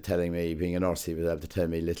 He was telling me, being a nurse, he was able to tell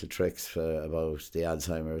me little tricks about the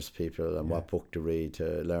Alzheimer's people and what book to read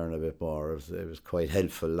to learn a bit more. It was quite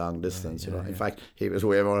helpful long distance, you know. In fact, he was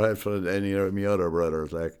way more helpful than any of my other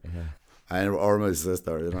brothers, like, or my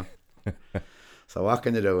sister, you know. So what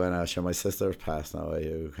can you do when my sister's passed now?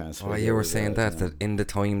 You can't. You were saying that in the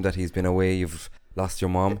time that he's been away, you've lost your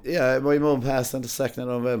mum. Yeah, my mum passed on the 2nd of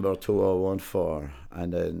November 2014,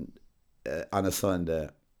 and then on a Sunday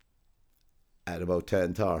at about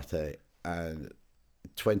 10:30, and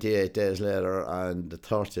 28 days later, on the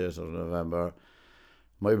 30th of November,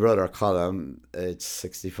 my brother Colin, age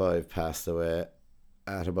 65, passed away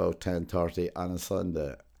at about 10:30 on a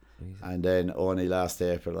Sunday. And then only last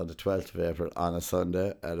April, on the 12th of April, on a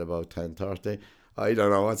Sunday at about 10:30. I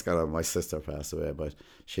don't know what's going on. My sister passed away, but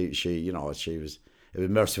she you know, it was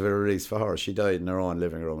merciful release for her. She died in her own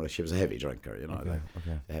living room. Like, she was a heavy drinker, you know.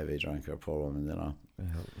 A heavy drinker, poor woman, you know.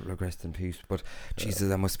 Rest in peace. But Jesus,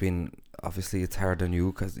 that must have been, obviously it's hard on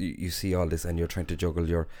you, because you see all this and you're trying to juggle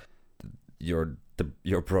your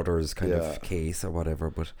brother's kind of case or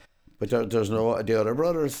whatever, but there's no, the other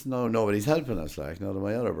brothers, nobody's helping us, like, none of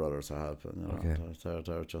my other brothers are helping, you know.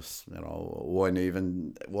 They're just, you know,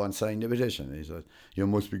 one signed the petition. He said, "You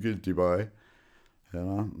must be guilty, boy." You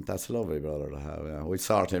know, that's a lovely brother to have. Yeah, we'll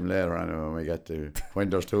sort him later on when we get to when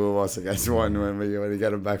there's two of us against one when we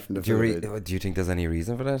get him back from the Philippines. Do you think there's any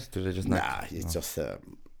reason for that? Do they just not? Nah, he's just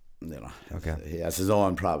Okay. he has his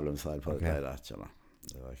own problems. I'll put Okay. it like that. You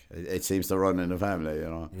know, like, it seems to run in the family. You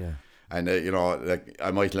know. Yeah. And you know, like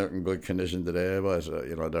I might look in good condition today, but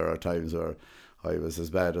you know, there are times where I was as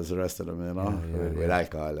bad as the rest of them. You know, with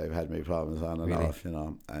alcohol, I've had my problems on and Really? off. You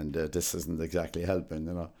know, and this isn't exactly helping.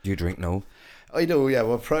 You know, Do you drink now? I do. Yeah.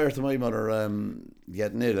 Well, prior to my mother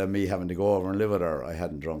getting ill and me having to go over and live with her, I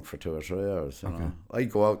hadn't drunk for 2 or 3 hours. You know, I'd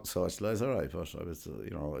go out and socialise, all right, but I was,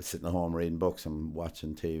 you know, sitting at home reading books and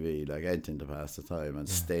watching TV, like anything to pass the time and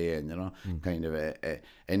staying. You know, kind of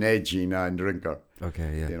an edgy non-drinker.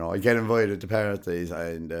 Okay, yeah. You know, I get invited to parties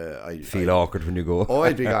and I Feel awkward when you go.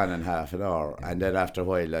 I'd be gone in half an hour, and then after a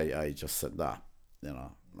while, I just said that, you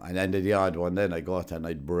know. And then the odd one, then I'd go out and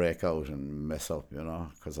I'd break out and mess up, you know,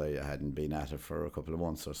 because I hadn't been at it for a couple of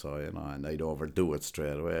months or so, you know, and I'd overdo it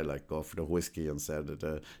straight away, like go for the whiskey instead of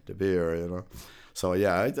the beer, you know. So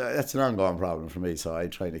yeah, that's an ongoing problem for me. So I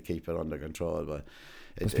try to keep it under control, but.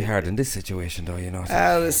 It must be hard in this situation, though, you know.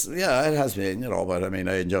 Yeah, it has been, you know, but I mean,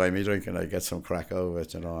 I enjoy me drinking, I get some crack out of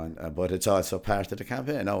it, you know, but it's also part of the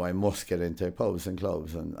campaign. Now I must get into pubs and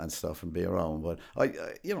clubs and stuff and be around, but I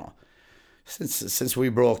you know, since we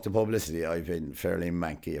broke the publicity, I've been fairly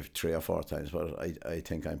manky 3 or 4 times, but I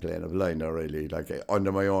think I'm playing a blinder, really, like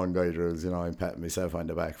under my own guide rules, you know, I'm patting myself on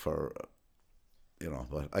the back for, you know,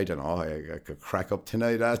 but I don't know, I could crack up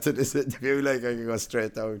tonight after this interview, like I could go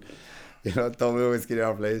straight down. You know, don't be whiskey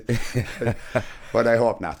there, please. But I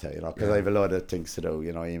hope not to, you know, because I have a lot of things to do,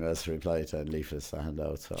 you know, emails to reply to and leaflets to hand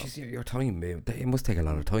out. So. Jeez, your time, it must take a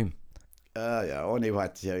lot of time. Yeah, only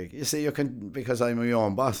what, you see, you can, because I'm my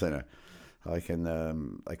own boss in it, I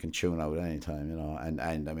can tune out any time, you know, and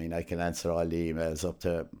I mean, I can answer all the emails up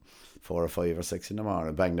to 4 or 5 or 6 in the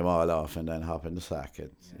morning, bang them all off and then hop in the sack,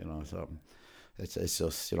 you know, so. It's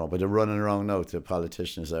just, you know, but they're running around now to the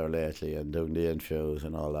politicians there lately and doing the interviews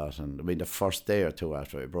and all that. And I mean, the first day or two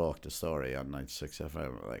after I broke the story on 96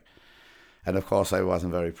 FM, like, and of course I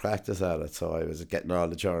wasn't very practiced at it, so I was getting all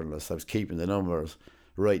the journalists, I was keeping the numbers,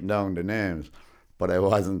 writing down the names, but I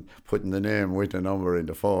wasn't putting the name with the number in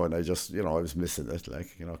the phone. I just, you know, I was missing it,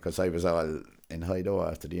 like, you know, because I was all in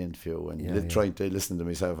Hideout after the interview and trying to listen to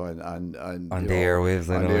myself on the airwaves.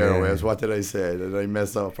 On the airwaves, what did I say? Did I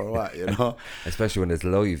mess up or what? You know, especially when it's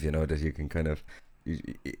live, you know, that you can kind of.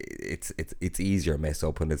 It's easier mess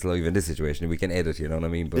up when it's live. In this situation we can edit, you know what I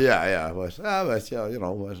mean, but but yeah, you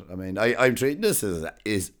know what I mean, I'm treating this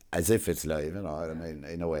as if it's live, you know, I mean,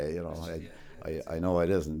 in a way, you know, I know it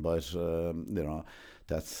isn't, but you know,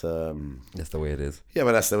 that's the way it is. Yeah,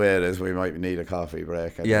 but that's the way it is. We might need a coffee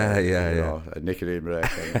break. And, you know, a nicotine break.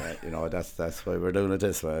 And, you know, that's why we're doing it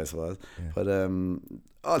this way, I suppose. Yeah. But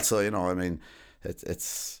also, you know, I mean,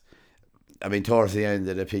 it's. I mean, towards the end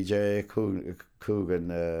of the PJ Coogan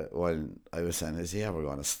one, I was saying, is he ever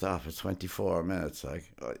going to stop at 24 minutes?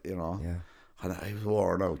 Like, you know, and I was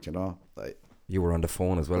worn out, you know, like. You were on the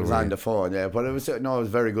phone as well. I was on the phone, yeah, but it was a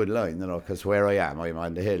very good line, you know, because where I am, I'm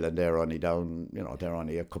on the hill, and they're only down, you know, they're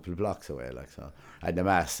only a couple of blocks away, like so, and the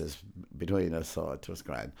mass is between us, so it was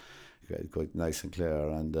grand, good, nice and clear,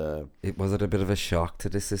 and was it a bit of a shock to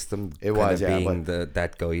the system? It was, being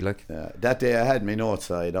that guy, like. That day I had my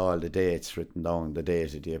notes, I had all the dates written down, the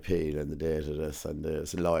date of the appeal and the date of this, and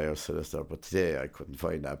the lawyer's solicitor. But today I couldn't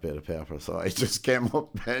find that bit of paper, so I just came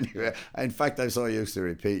up anyway. In fact, I'm so used to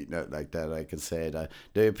repeating it like that, I can say that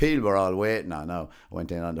the appeal we're all waiting on now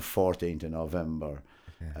went in on the 14th of November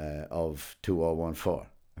of 2014.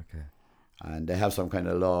 Okay. And they have some kind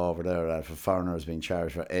of law over there that if a foreigner has been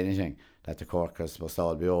charged for anything, that the court case must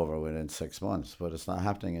all be over within 6 months. But it's not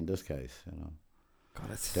happening in this case, you know.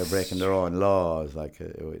 God, they're breaking their own laws, like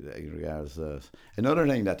in regards to this. Another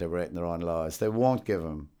thing that they're breaking their own laws, they won't give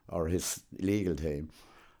him or his legal team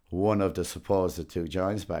one of the supposed 2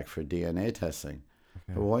 joints back for DNA testing.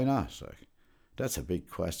 Okay. But why not? Like, that's a big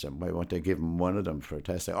question. Why won't they give him one of them for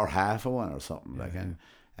testing, or half of one or something?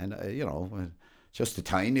 And you know. Just a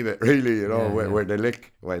tiny bit, really, you know, where the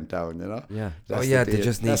lick went down, you know. Yeah. That's they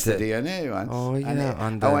just need that's to. the DNA one. Oh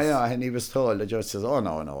yeah. And he was told, the judge says, "Oh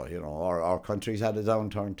no, you know, our country's had a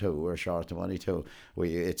downturn too. We're short of money too.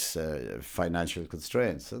 It's financial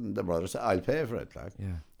constraints." And the brother said, "I'll pay for it, like,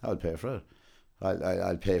 I'll pay for it.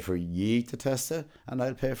 I'll pay for ye to test it, and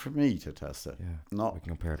I'll pay for me to test it. Yeah. No, we can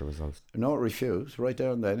compare the results. No, refuse right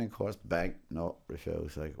there and then. In course, bang, no,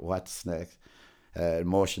 refuse. Like, what's next?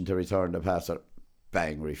 Motion to return the passer.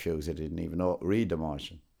 Bang, refuse. I didn't even read the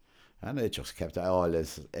motion, and it just kept all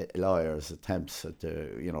his lawyers' attempts at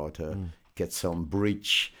to get some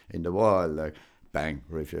breach in the wall, like bang,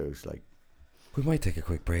 refused. Like, We might take a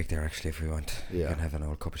quick break there, actually, if we want. Yeah. We can have an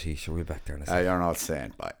old cup of tea. Sure, we'll be back there in a second. you're not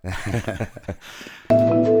saying, bye.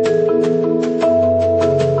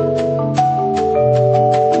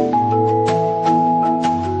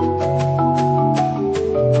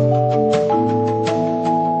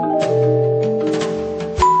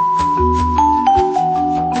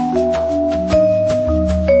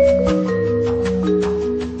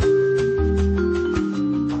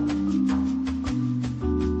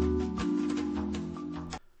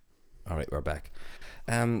 All right, we're back.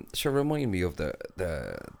 Sure, remind me of the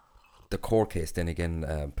court case then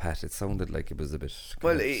again, Pat. It sounded like it was a bit...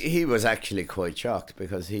 Well, he was actually quite shocked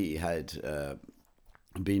because he had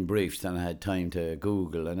been briefed and had time to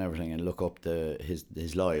Google and everything and look up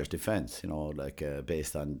his lawyer's defence, like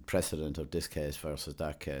based on precedent of this case versus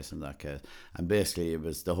that case and that case. And basically it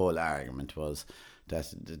was, the whole argument was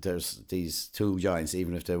that there's these two giants,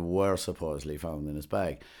 even if they were supposedly found in his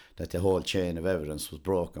bag, that the whole chain of evidence was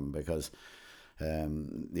broken because...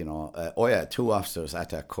 two officers at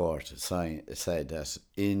that court said that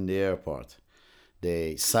in the airport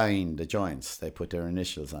they signed the joints. They put their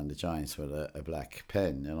initials on the joints with a black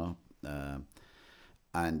pen,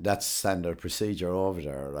 and that's standard procedure over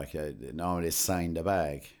there. Like normally sign the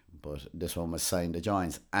bag, but this one was signed the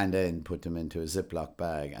joints and then put them into a Ziploc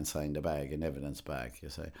bag and signed the bag, an evidence bag, you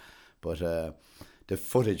say. But the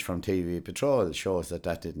footage from TV Patrol shows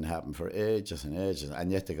that didn't happen for ages and ages, and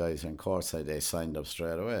yet the guys in court said they signed up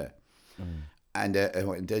straight away. And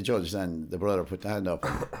the judge then, the brother put the hand up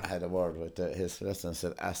and had a word with his solicitor and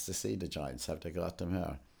said, ask to see the giants, have they got them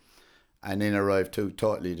here? And then arrived two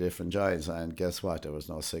totally different giants, and guess what? There was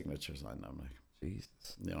no signatures on them. Like,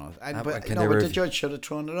 Jesus. but the judge should have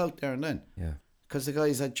thrown it out there and then. Yeah. Because the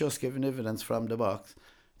guys had just given evidence from the box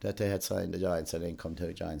that they had signed the giants, and then come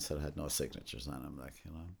to giants that had no signatures on them,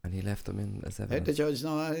 And he left them in as evidence. The judge,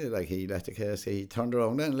 he let the case. He turned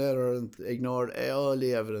around then later and ignored all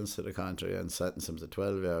the evidence to the contrary and sentenced him to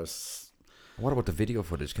 12 years. What about the video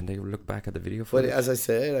footage? Can they look back at the video footage? Well, as I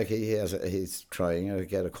say, he's trying to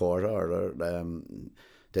get a court order.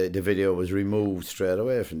 The video was removed straight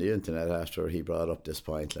away from the internet after he brought up this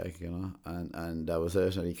point, and that was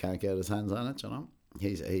it. And he can't get his hands on it,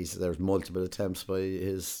 There's multiple attempts by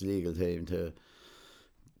his legal team to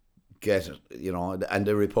get it, and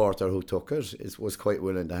the reporter who took it was quite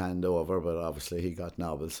willing to hand over, but obviously he got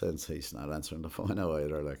nobble since he's not answering the phone now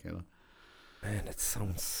either, Man, it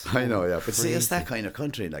sounds so I know, yeah, but crazy. see, it's that kind of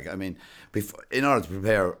country. In order to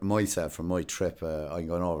prepare myself for my trip, I'm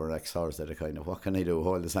going over next Thursday to what can I do?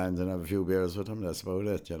 Hold his hands and have a few beers with him. That's about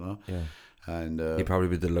it, Yeah. And he'd probably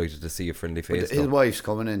be delighted to see a friendly face. his wife's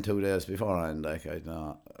coming in 2 days beforehand, I don't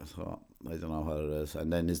know what it is.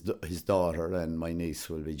 And then his daughter, then my niece,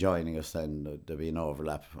 will be joining us. Then there'll be an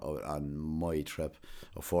overlap on my trip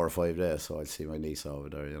of 4 or 5 days, so I'll see my niece over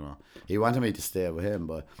there. He wanted me to stay with him,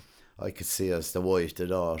 but I could see us, the wife, the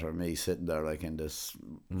daughter, me sitting there in this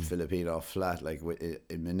Filipino flat,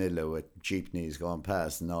 in Manila, with jeepneys going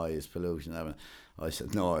past, noise, pollution, everything. I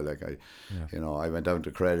said no, I went down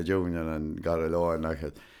to Credit Union and got a loan, and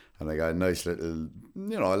I got a nice little,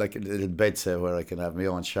 a little bed set where I can have my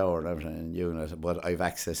own shower and everything in unit. But I've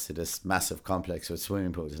access to this massive complex with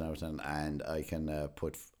swimming pools and everything, and I can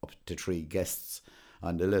put up to 3 guests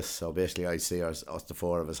on the list. So basically, I see us the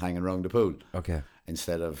 4 of us hanging around the pool. Okay.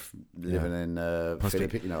 Instead of living in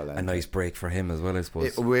Filipino land. A nice break for him as well, I suppose.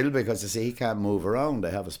 It will, because you see, he can't move around.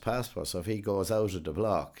 They have his passport, so if he goes out of the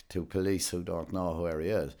block to police who don't know where he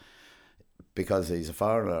is, because he's a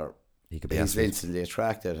foreigner, he's instantly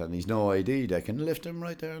attracted, and he's no ID. They can lift him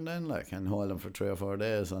right there and then, and hold him for 3 or 4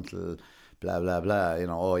 days until blah blah blah.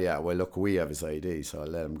 Oh yeah, well look, we have his ID, so I'll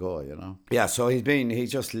let him go. Yeah, so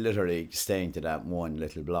he's just literally staying to that one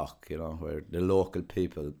little block, where the local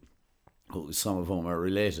people, some of whom are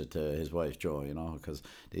related to his wife Jo, because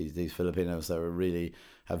these Filipinos, they really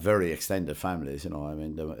have very extended families.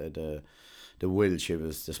 The will she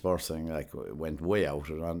was dispersing went way out,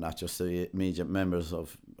 and not just the immediate members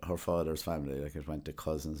of her father's family. It went to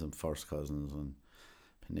cousins and first cousins and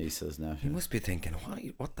nieces, nephews. He must be thinking,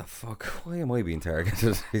 what the fuck? Why am I being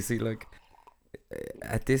targeted? Is he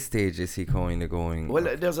at this stage? Is he kind of going?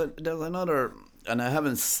 Well, there's another. And I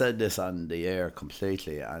haven't said this on the air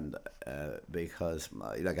completely, and because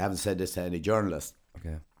I haven't said this to any journalist.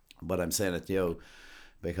 Okay. But I'm saying it to you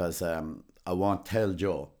because I won't tell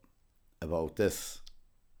Jo about this.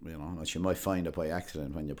 She might find it by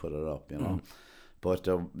accident when you put it up. But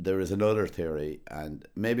there is another theory, and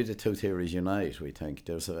maybe the two theories unite. We think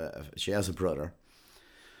she has a brother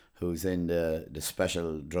who's in the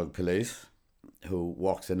special drug police, who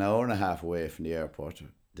walks an hour and a half away from the airport.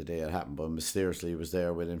 the day it happened, but mysteriously he was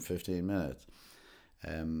there within 15 minutes.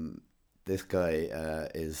 This guy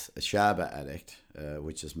is a Shaba addict,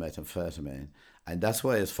 which is methamphetamine, and that's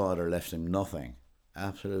why his father left him nothing,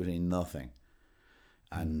 absolutely nothing.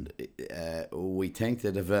 And we think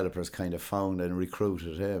the developers kind of found and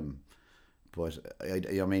recruited him. But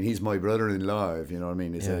I mean, he's my brother-in-law. If you know what I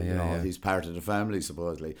mean, he's part of the family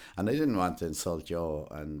supposedly, and I didn't want to insult Joe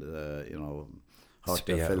and hurt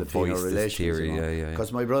their Filipino relations.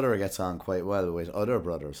 Because my brother gets on quite well with other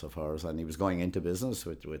brothers of ours, and he was going into business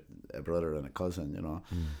with a brother and a cousin,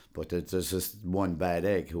 But there's just one bad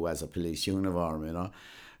egg who has a police uniform,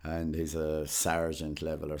 and he's a sergeant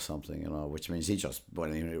level or something, which means he just,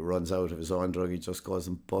 when he runs out of his own drug, he just goes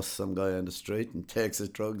and busts some guy on the street and takes his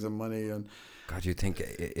drugs and money. And God, you think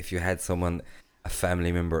if you had someone, a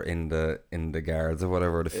family member in the guards or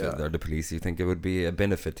whatever, or the police, you think it would be a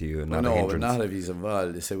benefit to you and not a hindrance? No, but not if he's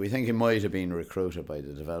involved. So we think he might have been recruited by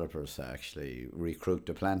the developers to actually recruit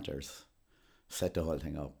the planters, set the whole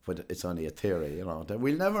thing up. But it's only a theory, that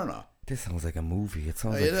we'll never know. This sounds like a movie. It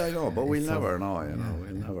sounds I know, but we'll never know,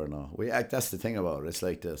 we'll never know. That's the thing about it. It's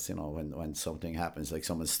like this, when something happens, like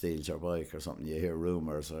someone steals your bike or something, you hear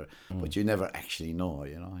rumours, but you never actually know,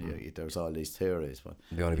 there's all these theories. But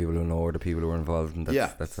the only people who know are the people who are involved in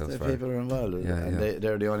that. That's how it's the people who are involved in it, and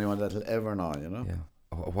they're the only one that'll ever know, Yeah.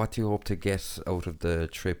 What do you hope to get out of the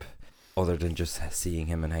trip, other than just seeing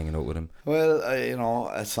him and hanging out with him? Well,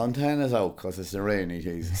 suntan is out because it's the rainy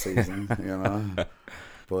season,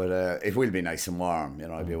 But it will be nice and warm,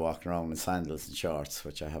 I'll be walking around in sandals and shorts,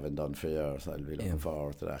 which I haven't done for years. I'll be looking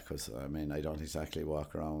forward to that because, I don't exactly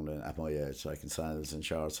walk around at my age like in sandals and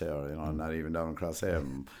shorts here, I'm not even down across here.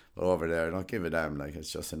 But over there, I don't give a damn, like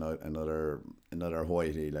it's just another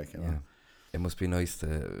whitey, like, Yeah. It must be nice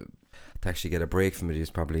to actually get a break from it.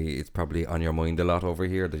 It's probably on your mind a lot over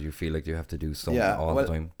here that you feel like you have to do something all the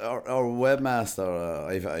time. Our webmaster,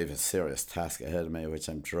 I've a serious task ahead of me, which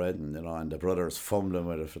I'm dreading, and the brother's fumbling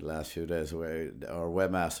with it for the last few days. Where our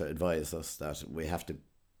webmaster advised us that we have to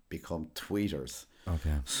become tweeters.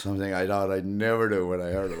 Okay. Something I thought I'd never do when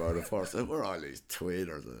I heard about it first. We're all these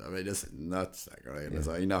tweeters. This is nuts, like, right?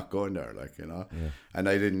 Yeah. I'm not going there, like, Yeah. And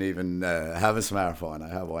I didn't even have a smartphone.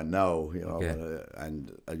 I have one now, Okay.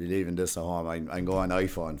 and I'll be leaving this at home. I'm going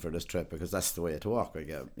iPhone for this trip because that's the way to walk. I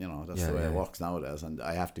get, that's the way it works nowadays, and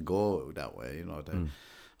I have to go that way,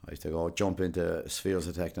 I have to go jump into spheres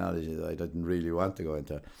of technology that I didn't really want to go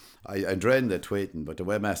into. I dreaded the tweeting, but the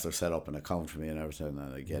webmaster set up an account for me and everything,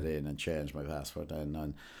 and I get in and change my password.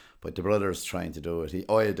 But the brother's trying to do it. The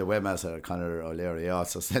webmaster, Conor O'Leary,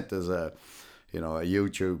 also sent us a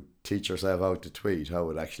YouTube teach yourself how to tweet, how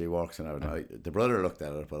it actually works and everything. The brother looked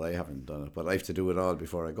at it, but I haven't done it. But I have to do it all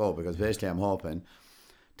before I go, because basically I'm hoping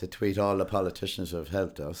to tweet all the politicians who have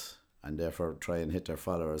helped us, and therefore try and hit their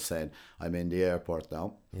followers saying, I'm in the airport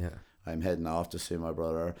now. Yeah. I'm heading off to see my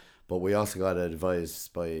brother. But we also got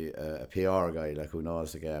advised by a PR guy, like, who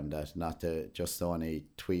knows the game, that not to just only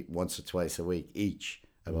tweet once or twice a week each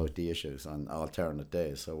about the issues on alternate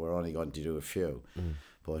days. So we're only going to do a few.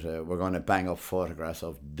 But we're going to bang up photographs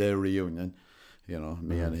of the reunion,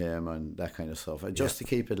 me and him and that kind of stuff, just to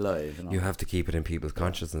keep it live. You have to keep it in people's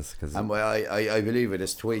consciousness. And I believe it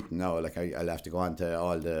is tweeting now. Like, I'll have to go on to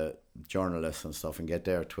all the journalists and stuff and get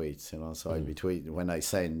their tweets, so I'll be tweeting. When I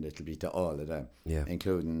send, it'll be to all of them,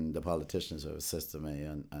 including the politicians who assisted me.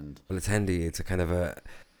 And well, it's handy. It's a kind of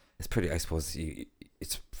it's pretty, I suppose,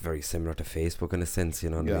 it's very similar to Facebook in a sense,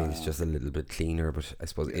 what I mean? It's just a little bit cleaner, but I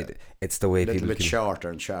suppose it's the way people... A little bit shorter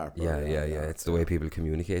and sharper. Yeah. It's the way people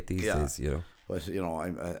communicate these days, But,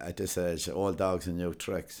 I'm at this age, old dogs and new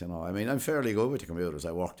tricks, I'm fairly good with the computers.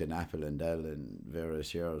 I worked in Apple and Dell in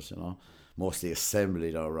various years, mostly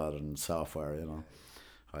assembly though, rather than software,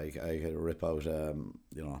 I could rip out,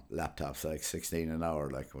 laptops like 16 an hour,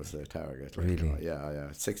 like, was the target. Like, really?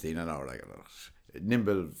 Yeah, 16 an hour, like,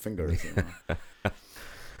 nimble fingers,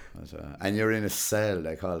 But, and you're in a cell,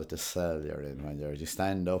 they call it the cell you're in, when you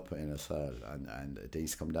stand up in a cell, and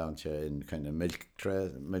these come down to you in kind of milk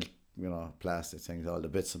tray, plastic things, all the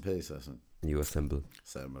bits and pieces, and you assemble.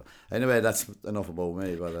 Anyway, that's enough about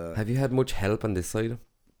me. But have you had much help on this side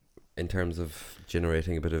in terms of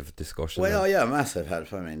generating a bit of discussion? Well, yeah, massive help.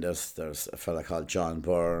 There's a fella called John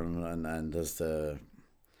Byrne, and there's the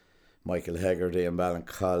Michael Hegarty and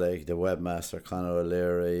Ballincollig, the webmaster Conor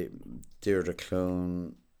O'Leary, Deirdre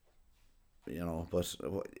Clune, but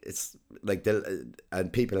it's like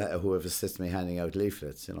and people who have assisted me handing out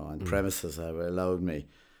leaflets, and premises have allowed me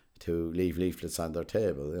to leave leaflets on their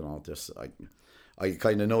table, I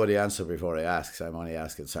kind of know the answer before I ask. So I'm only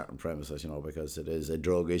asking certain premises, because it is a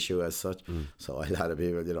drug issue as such. So a lot of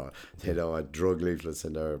people, they don't want drug leaflets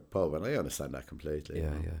in their pub, and I understand that completely.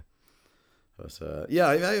 Yeah, yeah. But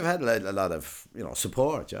I've had a lot of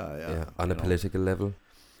support. Yeah. On a political level.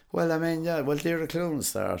 Well, I mean, Deirdre Clune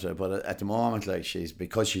started, but at the moment, like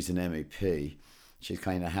because she's an MEP, she's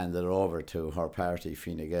kind of handed over to her party,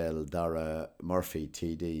 Fine Gael, Dara Murphy,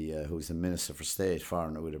 TD, who's the Minister for State,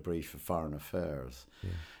 Foreign, with a brief of Foreign Affairs. Yeah.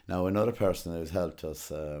 Now, another person who's helped us,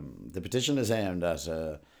 the petition is aimed at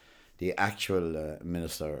the actual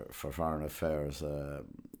Minister for Foreign Affairs,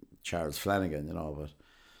 Charles Flanagan,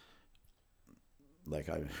 but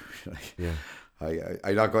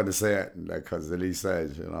I'm not going to say it because the least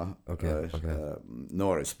said, Okay. Right? Okay.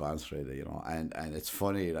 No response really, and it's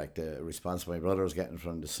funny, like the response my brother was getting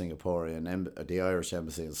from the Singaporean, the Irish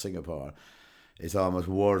embassy in Singapore, is almost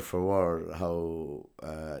word for word how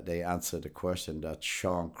they answered the question that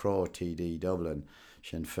Sean Crowe, TD Dublin,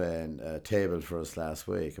 Sinn Féin, tabled for us last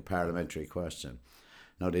week, a parliamentary question.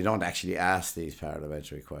 Now, they don't actually ask these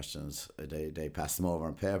parliamentary questions. They pass them over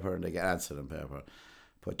on paper and they get answered on paper.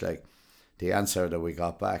 But like the answer that we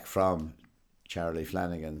got back from Charlie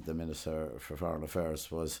Flanagan, the Minister for Foreign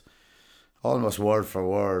Affairs, was almost word for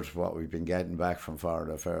word what we've been getting back from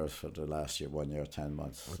Foreign Affairs for the last 1 year, 10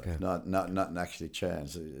 months. Okay. Like nothing actually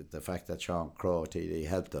changed. The fact that Sean Crowe, TD,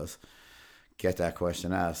 helped us get that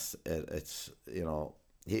question asked, it's,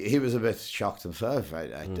 he was a bit shocked himself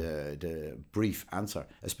at the brief answer,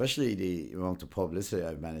 especially the amount of publicity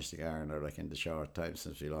I've managed to garner, like in the short time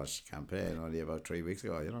since we launched the campaign, only about 3 weeks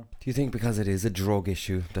ago. Do you think because it is a drug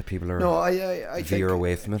issue that people are I veer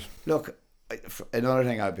away from it? Look, another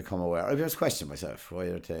thing I've become aware, I've just questioned myself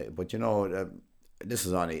why but this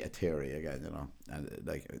is only a theory again, and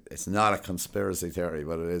like it's not a conspiracy theory,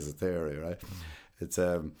 but it is a theory, right? It's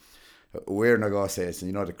we're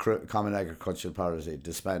negotiating, the Common Agricultural Policy,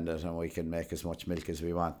 disbanded, and we can make as much milk as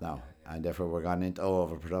we want now. And therefore we're going into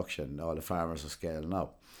overproduction. All the farmers are scaling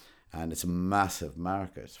up. And it's a massive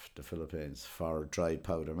market, the Philippines, for dried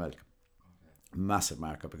powder milk. Massive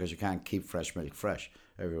market, because you can't keep fresh milk fresh.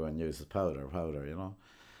 Everyone uses powder,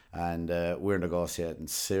 And we're negotiating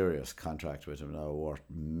serious contract with them now, worth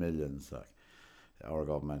millions, like our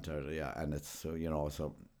government. And it's, so...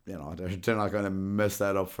 they're not going to mess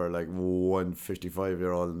that up for like one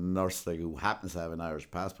 55-year-old nurse who happens to have an Irish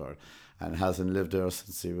passport and hasn't lived there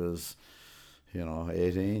since he was,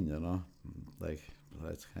 18. Like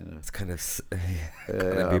that's kind of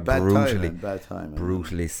be bad time,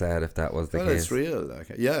 brutally sad if that was the case. Well, it's real. Like,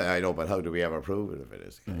 I know, but how do we ever prove it if it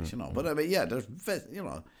is the case? But I mean, there's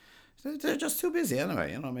they're just too busy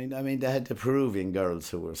anyway. I mean, they had the Peruvian girls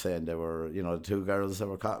who were saying they were, the two girls that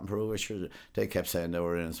were caught in Peru. Sure, they kept saying they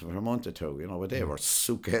were innocent for a month or two. But they were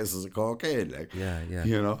suitcases of cocaine, like,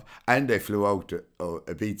 and they flew out to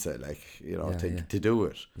Ibiza, like, to do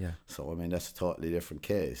it. Yeah. So I mean, that's a totally different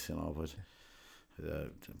case, but.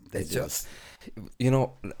 It's just,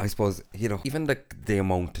 I suppose, even the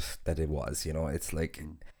amount that it was, it's like.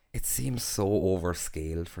 It seems so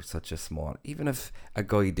overscaled for such a small. Even if a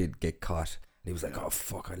guy did get caught, he was like, "Oh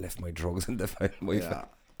fuck, I left my drugs in the phone."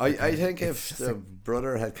 I think if the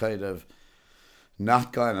brother had kind of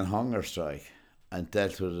not gone on hunger strike and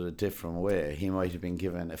dealt with it a different way, he might have been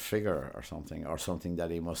given a figure or something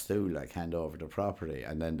that he must do, like hand over the property,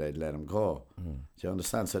 and then they'd let him go. Do you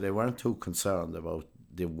understand? So they weren't too concerned about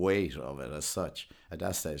the weight of it as such at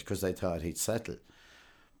that stage, because they thought he'd settle.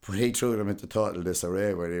 But he threw them into total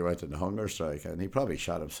disarray when he went on the hunger strike, and he probably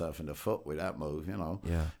shot himself in the foot with that move,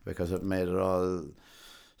 because it made it all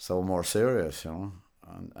so more serious,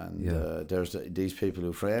 And there's these people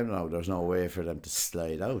who frame now, there's no way for them to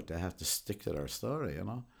slide out. They have to stick to their story,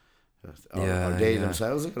 or they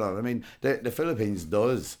themselves will get on. I mean, the Philippines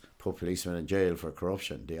does put policemen in jail for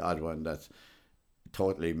corruption, the odd one that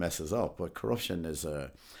totally messes up. But corruption is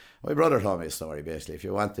my brother told me a story, basically. If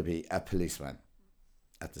you want to be a policeman,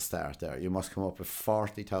 at the start there, you must come up with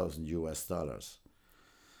 $40,000.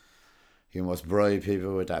 You must bribe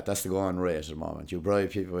people with that. That's the going rate at the moment. You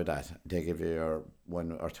bribe people with that. They give you your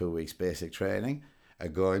 1 or 2 weeks basic training, a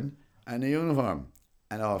gun, and a uniform,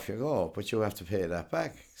 and off you go. But you have to pay that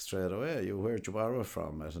back straight away. Where'd you borrow it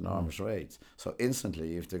from at enormous rates? So instantly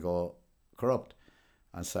you have to go corrupt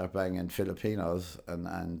and start banging Filipinos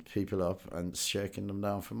and people up and shaking them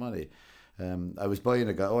down for money. I was buying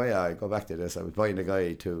a guy. I go back to this. I was buying a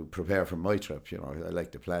guy to prepare for my trip. I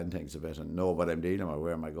like to plan things a bit and know what I'm dealing with.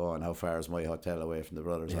 Where am I going? How far is my hotel away from the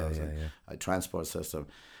brother's house? A transport system.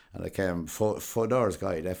 And I came Fodor's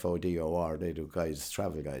guide, FODOR. They do guides,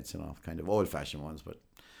 travel guides. Kind of old-fashioned ones, but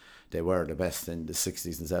they were the best in the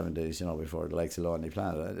 60s and 70s, you know, before the likes of Lonely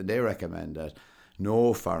Planet. And they recommend that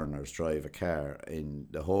no foreigners drive a car in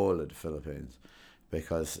the whole of the Philippines,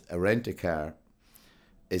 because a rent-a-car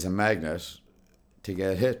is a magnet to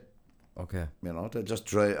get hit. Okay. You know, they just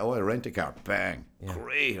drive, I rent a car, bang,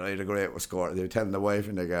 great, I had a great score. They were telling the wife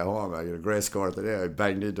when they get home, I had a great score today, I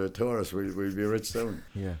banged into a tourist, we'll be rich soon.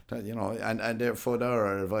 Yeah. You know, and therefore they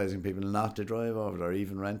are advising people not to drive over there,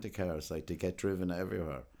 even rent a cars, like, to get driven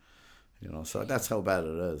everywhere. You know, so that's how bad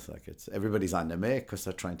it is. Like, it's everybody's on the make because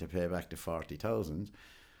they're trying to pay back the 40,000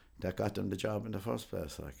 that got them the job in the first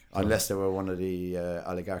place. Like, unless they were one of the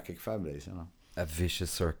oligarchic families, you know. A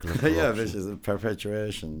vicious circle of corruption. Yeah, vicious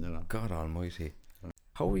perpetuation, you know. God almighty.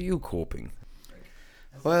 How are you coping?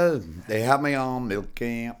 Well, they have me on milk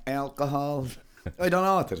and alcohol. I don't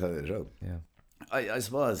know what to tell you the truth. Yeah. I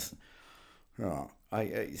suppose, you know,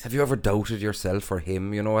 Have you ever doubted yourself or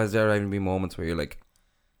him? You know, has there even been moments where you're like...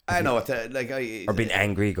 I know, like, or been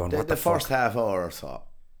angry going, what the first fuck? half hour or so,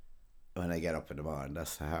 when I get up in the morning,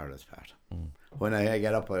 that's the hardest part. When I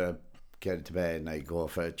get up, I get into bed and I go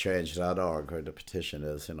for change.org, where the petition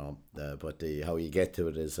is, you know. But how you get to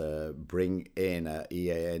it is bring in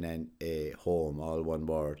EANNA home, all one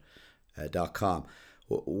word, .com.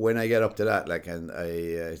 When I get up to that, like, and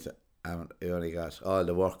I only got all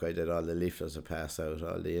the work I did, all the leaflets I passed out,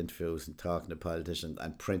 all the interviews and talking to politicians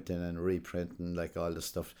and printing and reprinting, like, all the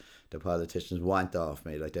stuff the politicians want off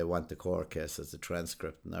me, like they want the court cases, the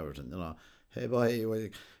transcript and everything, you know. Hey boy,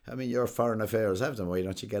 I mean, your foreign affairs have them, why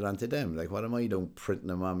don't you get onto them? Like, what am I doing printing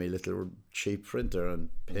them on my little cheap printer and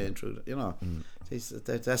paying through it, you know.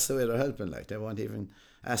 That's the way they're helping, like, they won't even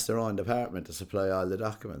ask their own department to supply all the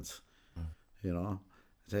documents, you know.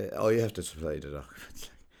 You have to supply the documents.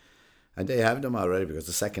 And they have them already, because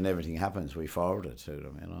the second everything happens, we forward it to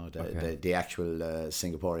them, you know, the actual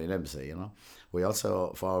Singaporean embassy, you know. We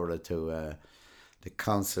also forward it to the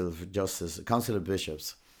Council of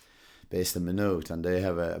Bishops, based in Maynooth, and they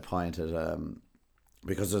have appointed,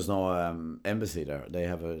 because there's no embassy there, they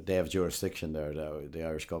have jurisdiction there. The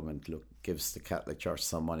Irish government gives the Catholic Church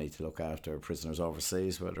some money to look after prisoners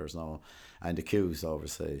overseas where there's no, and accused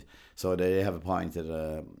overseas. So they have appointed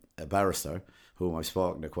a barrister, whom I've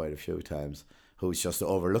spoken to quite a few times, who's just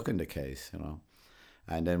overlooking the case, you know.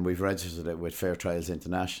 And then we've registered it with Fair Trials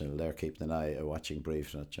International. They're keeping an eye, a watching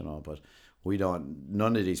brief on it, you know. But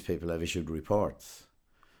none of these people have issued reports.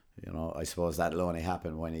 You know, I suppose that'll only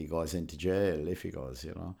happen when he goes into jail, if he goes,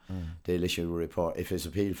 you know. They'll issue a report. If his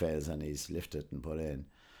appeal fails and he's lifted and put in,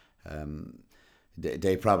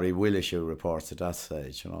 they probably will issue reports at that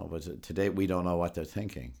stage, you know. But today we don't know what they're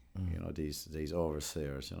thinking, you know, these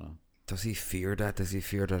overseers, you know. Does he fear that? Does he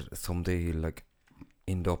fear that someday he'll, like,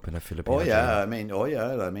 end up in a Filipino I jail?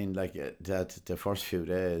 mean, like, that the first few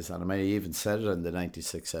days, and I mean, he even said it in the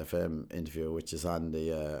 96 FM interview, which is on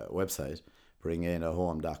the website,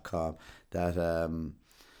 bringinahome.com, that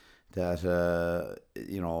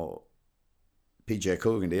you know, PJ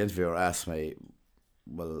Coogan, the interviewer, asked me,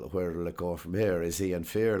 well, where will it go from here? Is he in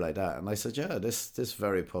fear like that? And I said, yeah, this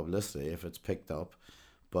very publicity, if it's picked up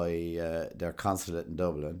by their consulate in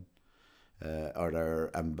Dublin, or their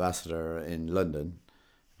ambassador in London,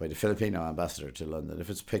 by the Filipino ambassador to London, if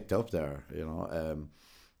it's picked up there, you know,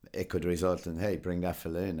 it could result in, hey, bring that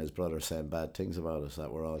fella in, his brother saying bad things about us,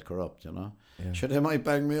 that we're all corrupt, you know. Yeah. Sure, they might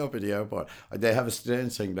bang me up at the airport. They have a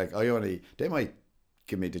strange thing, like, they might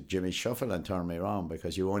give me the Jimmy Shuffle and turn me around,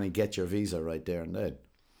 because you only get your visa right there and then.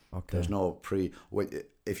 Okay. There's no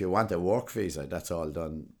if you want a work visa, that's all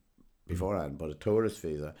done beforehand, but a tourist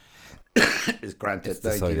visa is granted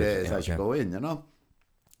 90 days as you go in, you know.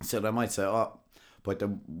 So they might say, but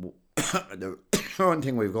the one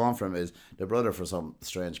thing we've gone from is the brother, for some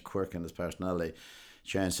strange quirk in his personality,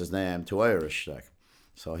 changed his name to Irish, like.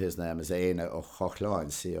 So his name is Éanna Ó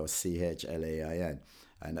Chochlainn, Cochlain,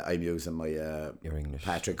 and I'm using my Your English.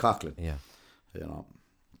 Patrick Coughlin, Yeah. you know.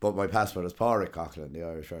 But my passport is Pádraig Coughlin, the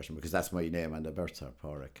Irish version, because that's my name on the birth cert,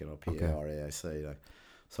 Pádraig, you know, P-A-R-A-I-C, like.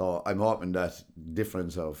 So I'm hoping that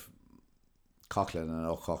difference of Coughlin and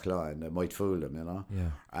Ó Chochlainn, it might fool them, you know.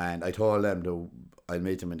 Yeah. And I told them I'll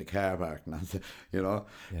meet them in the car park, and you know,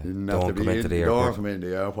 Yeah. don't come into the airport. Don't come in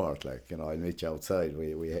the airport, like, you know, I'll meet you outside.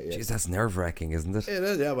 Jeez, that's nerve-wracking, isn't it? It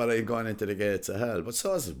is, yeah, but I'm going into the gates of hell. But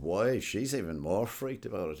so is his wife. She's even more freaked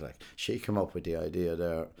about it. Like, she came up with the idea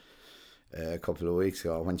there a couple of weeks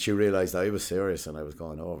ago when she realised I was serious and I was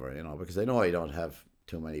going over, you know, because I know I don't have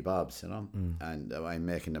too many bobs, you know, and I'm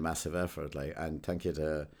making a massive effort, like, and thank you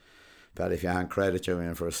to Pat, if you hand credit to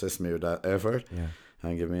me for assisting me with that effort,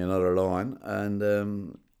 and give me another loan, and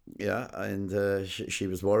she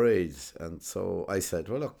was worried, and so I said,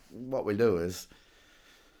 well, look, what we'll do is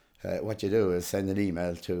what you do is send an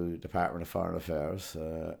email to Department of Foreign Affairs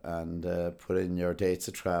and put in your dates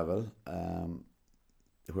of travel,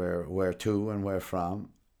 where to and where from.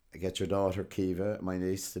 Get your daughter Kiva, my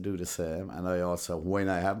niece, to do the same, and I also, when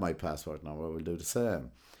I have my passport number, will do the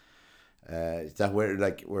same. That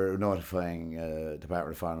we're notifying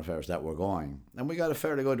Department of Foreign Affairs that we're going, and we got a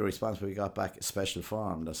fairly good response. We got back a special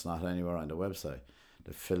form that's not anywhere on the website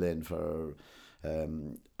to fill in for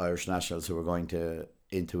Irish nationals who are going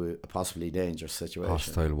into a possibly dangerous situation.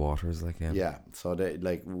 Hostile waters, Yeah, so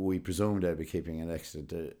we presume they'll be keeping an extra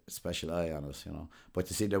special eye on us, But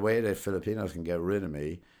you see, the way the Filipinos can get rid of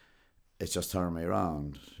me, it's just turn me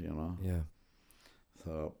around, Yeah.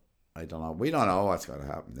 So I don't know. We don't know what's going to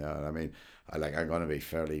happen. I mean, I'm going to be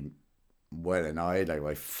fairly well annoyed.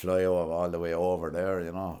 I fly all the way over there,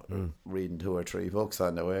 reading 2 or 3 books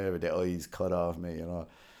on the way with the eyes cut off me,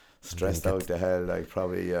 stressed out to hell.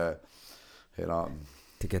 Probably, to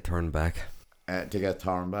get turned back.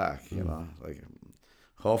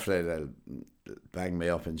 Hopefully they'll bang me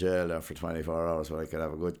up in jail there for 24 hours where I could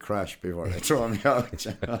have a good crash before they throw me out,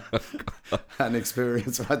 and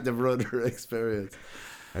experience what the brother experienced.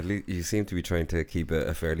 At least you seem to be trying to keep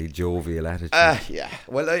a fairly jovial attitude. Yeah.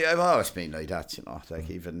 Well, I've always been like that,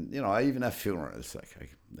 even, I even have funerals,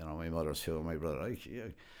 my mother's funeral, my brother,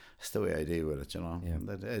 it's the way I deal with it, Yeah.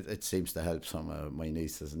 It seems to help some of my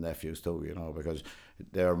nieces and nephews too, because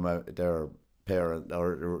their parent,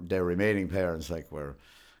 or their remaining parents, were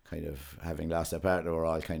kind of having lost their partner, were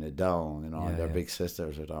all kind of down, and their big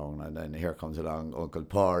sisters are down, and then here comes along Uncle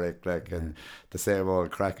Porrick, and the same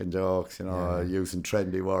old cracking jokes, using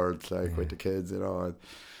trendy words with the kids, and,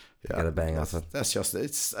 get a bang off it. That's just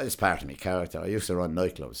it's part of my character. I used to run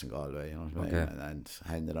nightclubs in Galway, and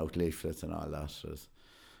handing out leaflets and all that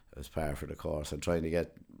was part of the course, and trying to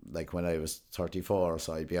get, when I was 34,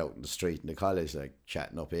 so I'd be out in the street in the college,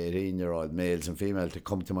 chatting up 18-year-old males and females to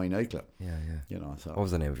come to my nightclub. Yeah. So. What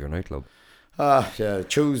was the name of your nightclub?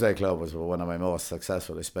 Tuesday Club was one of my most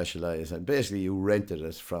successful. I specialised, and basically you rented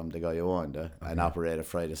it from the guy who owned it and operated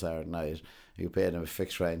Friday, Saturday night. You paid him a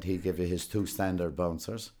fixed rent. He'd give you his 2 standard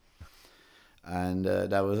bouncers. And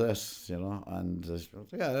that was it, and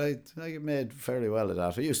I made fairly well at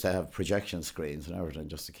that. I used to have projection screens and everything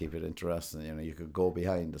just to keep it interesting. You could go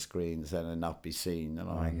behind the screens and not be seen.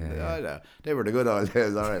 They were the good old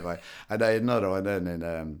days, all right. And I had another one then,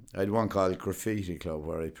 I had one called Graffiti Club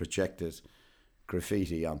where I projected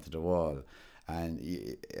graffiti onto the wall, and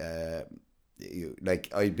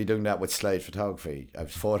I'd be doing that with slide photography. I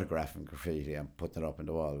was photographing graffiti and putting it up on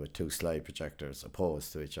the wall with 2 slide projectors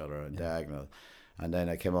opposed to each other and diagonal. And then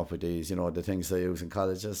I came up with these, the things they use in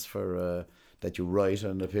colleges for that you write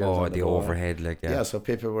and appears on the wall. Overhead, Yeah, so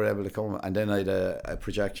people were able to come, and then I had a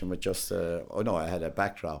projection with just I had a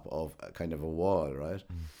backdrop of a kind of a wall, right,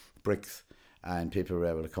 bricks, and people were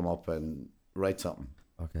able to come up and write something.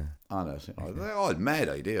 Okay. On it, they're all mad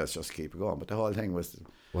ideas, just keep it going. But the whole thing was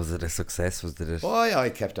it a success? Oh yeah,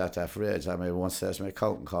 I kept at that for ages. I mean, one stage my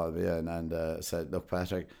accountant called me in and said, "Look,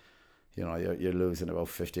 Patrick, you're losing about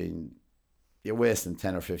 15. You're wasting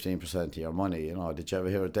 10 or 15% of your money. Did you ever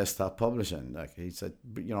hear of desktop publishing?" He said,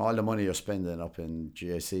 all the money you're spending up in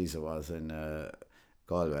GACs, it was in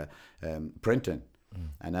Galway, printing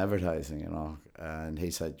and advertising, And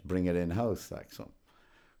he said, bring it in house, so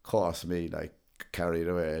cost me carried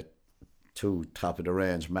away 2 top of the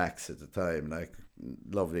range Macs at the time,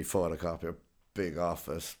 lovely photocopier, big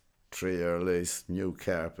office, 3-year lease, new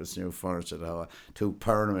carpets, new furniture, 2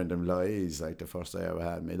 permanent employees, the first day I ever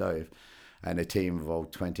had in my life, and a team of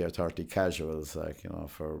about 20 or 30 casuals,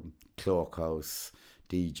 for Cloak House,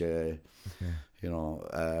 DJ,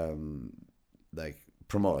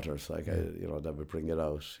 promoters, that would bring it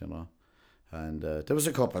out, And there was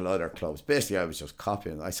a couple of other clubs. Basically, I was just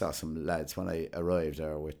copying. I saw some lads when I arrived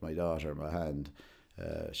there with my daughter in my hand.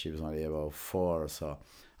 She was only about 4, so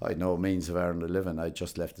I had no means of earning a living. I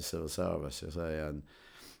just left the civil service,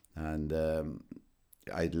 and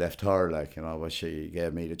I'd left her, but she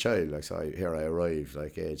gave me the child. So here I arrived,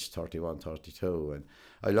 age 31, 32, and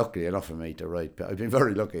I luckily enough for me to write. I've been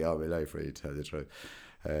very lucky all my life, really, to tell the truth.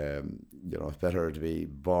 It's better to be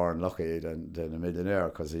born lucky than a millionaire,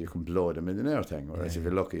 because you can blow the millionaire thing, whereas if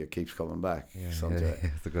you're lucky it keeps coming back someday.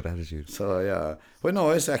 It's a good attitude. So but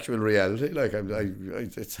no, it's actual reality.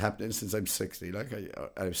 It's happening since I'm 60.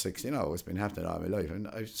 I'm 60 now. It's been happening all my life, and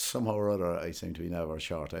somehow or other I seem to be never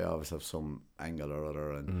short. I always have some angle or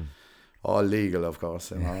other, and all legal, of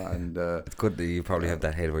course, and it's good that you probably have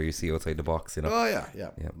that head where you see outside the box, Oh yeah.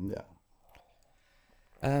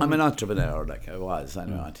 I'm an entrepreneur, I was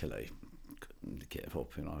anyway, until I gave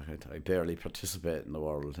up, you know. I barely participate in the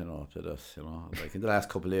world, you know, to this, you know. Like in the last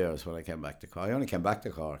couple of years when I came back to Cork, I only came back to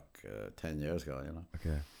Cork 10 years ago, you know.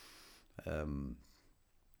 Okay.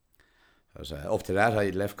 Up to that, I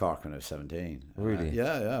left Cork when I was 17. Really?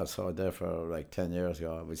 Yeah. So I was there for like 10 years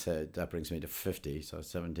ago. I would say that brings me to 50. So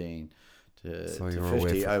 17 So to you were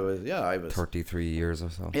 50. away I was 33 years or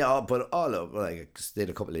so. Yeah, but all of like I stayed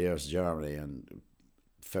a couple of years in Germany and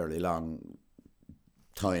fairly long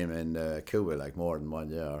time in Cuba, like more than 1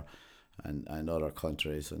 year, and other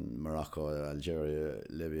countries in Morocco, Algeria,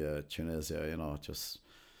 Libya, Tunisia. You know, just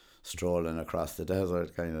strolling across the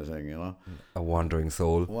desert kind of thing. You know, A wandering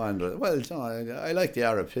soul. wandering. Well, you know, I like the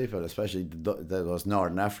Arab people, especially those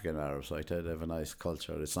Northern African Arabs. Like they have a nice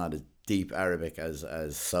culture. It's not as deep Arabic as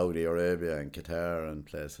Saudi Arabia and Qatar and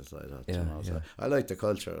places like that. Yeah, you know? So I like the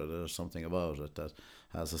culture. There's something about it that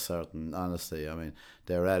has a certain honesty. I mean,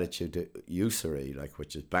 their attitude to usury, like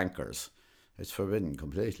which is bankers, it's forbidden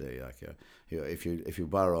completely. Like if you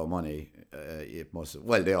borrow money, it must.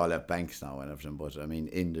 Well, they all have banks now and everything, but I mean,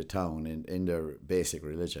 in the town, in their basic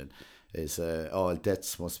religion, is all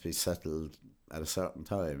debts must be settled at a certain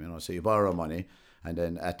time. You know, so you borrow money, and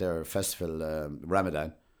then at their festival,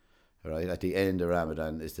 Ramadan. Right, at the end of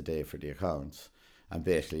Ramadan is the day for the accounts, and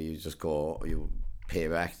basically you just go, you pay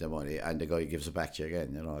back the money, and the guy gives it back to you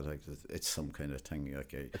again. You know, like it's some kind of thing,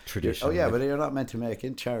 like a tradition. Oh yeah, but you're not meant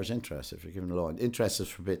to charge interest if you're given a loan. Interest is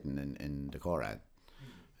forbidden in the Quran.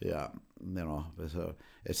 Yeah, you know, but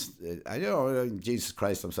I know Jesus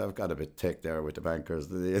Christ himself got a bit ticked there with the bankers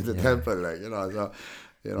in the temple, like you know, so.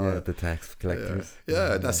 You know, the tax collectors.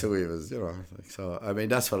 Yeah, that's who he was, you know. Like, so, I mean,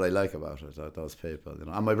 that's what I like about it, those people, you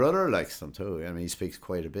know. And my brother likes them too. I mean, he speaks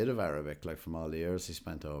quite a bit of Arabic, like from all the years he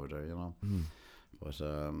spent over there, you know. But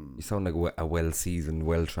you sound like a well-seasoned,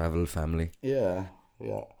 well-travelled family. Yeah.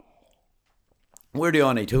 We're the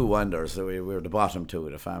only two wanderers, so we're the bottom two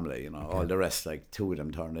of the family, you know. Okay. All the rest, like two of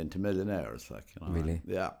them turned into millionaires, like, you know. Really?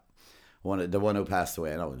 Yeah. The one who passed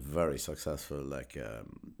away, and I was very successful, like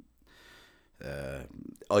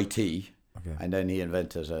IT, okay. And then he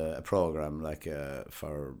invented a program like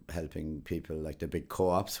for helping people like the big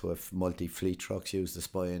co-ops who have multi-fleet trucks use the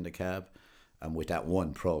spy in the cab, and with that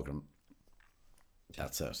one program,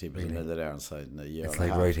 that's it. He was really? A millionaire inside in a year. It's and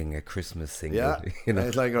like a half. Writing a Christmas single. Yeah, you know?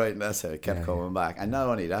 It's like writing. That's it. It kept coming back, and not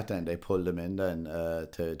only that, then they pulled them in then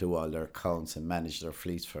to do all their accounts and manage their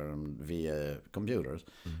fleets for them via computers,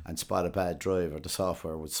 and spot a bad driver. The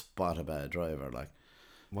software would spot a bad driver, like.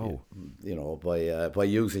 Wow. You know, by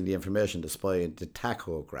using the information to spy in the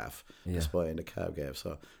tachograph, the spy in the cab gave.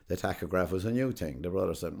 So the tachograph was a new thing. The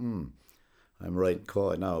brother said, I'm writing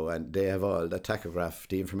code now, and they have all the tachograph,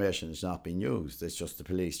 the information is not being used. It's just the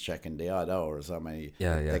police checking the odd hours, how many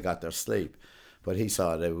they got their sleep. But he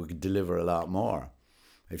saw they would deliver a lot more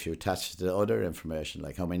if you attach the other information,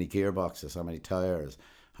 like how many gearboxes, how many tires,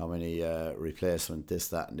 how many replacement, this,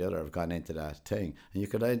 that, and the other have gone into that thing, and you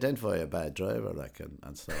could identify a bad driver, like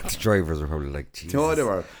and stuff. The drivers were probably like, Jesus, no, they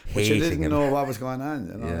were, but you didn't him. know what was going on.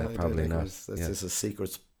 You know? Yeah, probably not. It's just a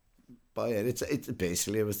secret spy. It's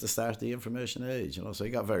basically it was the start of the information age, you know. So he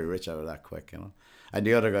got very rich out of that quick, you know. And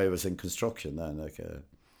the other guy was in construction then, like.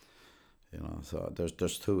 You know, so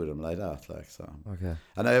there's two of them like that, like so. Okay.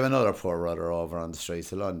 And I have another poor brother over on the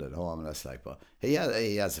streets of London, homeless, like, but he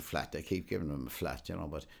has a flat. They keep giving him a flat, you know,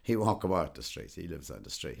 but he won't come out the street. He lives on the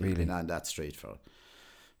street. Really? He's been on that street for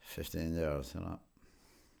 15 years, you know.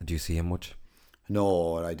 Do you see him much?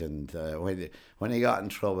 No, I didn't. When he got in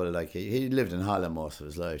trouble, like he lived in Holland most of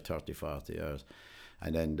his life, 30, 40 years,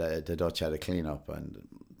 and then the Dutch had a clean up, and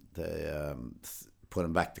they put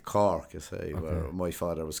him back to Cork, you say, where my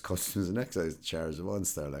father was customs and excise charge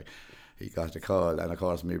once there, like. He got the call, and of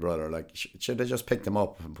course my brother, like, should they just picked him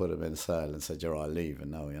up and put him in a cell and said, you're all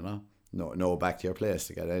leaving now, you know? No, back to your place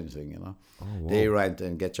to get anything, you know? Oh, wow. They went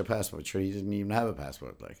and get your passport. Sure, he didn't even have a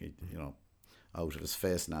passport, like, he, you know, out of his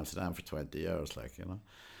face in Amsterdam for 20 years, like, you know?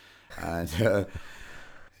 And...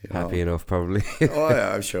 Happy enough, probably. Oh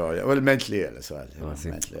yeah, I'm sure. Yeah. Well, mentally ill as well.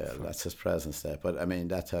 Mentally ill. That's his presence there. But I mean,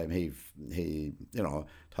 that time he, you know,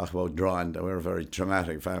 talk about drawing. We're a very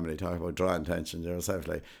dramatic family. Talk about drawing tension there.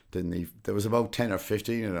 Like, didn't he? There was about 10 or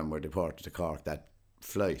 15 of them were deported to Cork that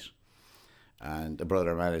flight, and the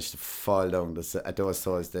brother managed to fall down. At those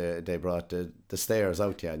times, they brought the stairs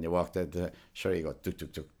out here, and you walked out. Sure, you go tuk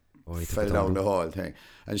tuk tuk. Fell down the whole thing,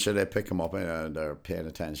 and sure they pick him up and they're paying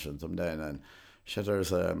attention to him then and. Sure,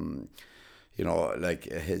 there's you know, like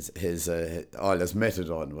his all his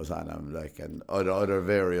methadone was on him, like, and other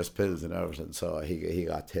various pills and everything. So he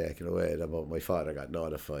got taken away. But my father got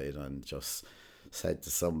notified and just said to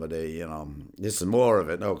somebody, you know, this is more of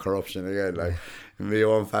it, no corruption again, like in my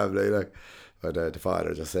own family, like. But the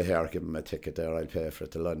father just said, "Here, give him a ticket there. I'll pay for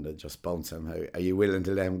it to London. Just bounce him. Are you willing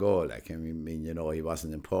to let him go? Like, I mean, you know, he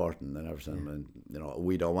wasn't important and everything. And you know,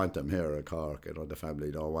 we don't want him here at Cork. You know, the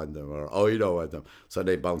family don't want him, or I don't want him. So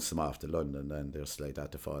they bounced him off to London. And just like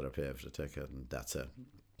that, the father paid for the ticket, and that's it.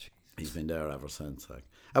 He's been there ever since. Like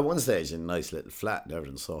at one stage, in a nice little flat and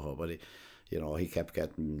everything, Soho, but he kept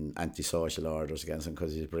getting antisocial orders against him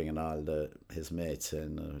because he's bringing all his mates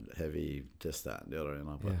in, heavy this, that, and the other. You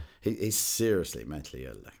know, but he's seriously mentally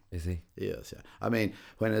ill. Like. Is he? He is, yeah. I mean,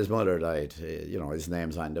 when his mother died, you know, his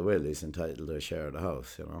name's on the will. He's entitled to share the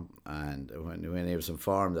house. You know, and when he was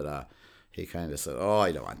informed of that, he kind of said, "Oh,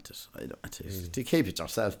 I don't want it. I don't want it. To keep it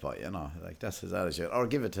yourself, boy. You know, like that's his attitude. Or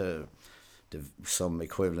give it to." Some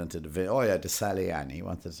equivalent to the Sally Ann. He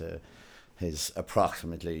wanted his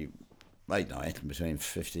approximately, I don't know, anything between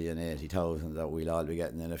 50 and 80,000 that we'll all be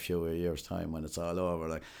getting in a few years' time when it's all over.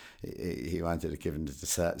 Like he wanted to give him to the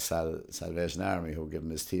Salvation Army, who give him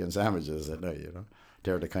his tea and sandwiches at night. You know,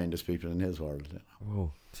 they're the kindest people in his world. You know?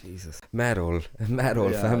 Oh Jesus, mad old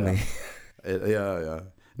family. Yeah.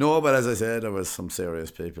 No, but as I said, there was some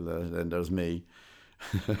serious people, and there's me.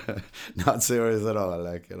 Not serious at all,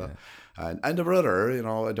 like, you know. Yeah. And the brother, you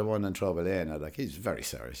know, the one in trouble in, like, he's very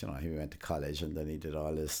serious, you know. He went to college and then he did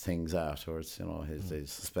all his things afterwards, you know,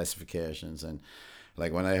 his specifications. And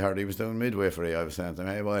like when I heard he was doing midwifery, I was saying to him,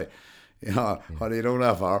 "Hey boy, you know, what are you doing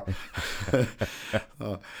that for?"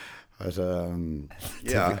 But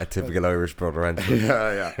a typical Irish brother answer.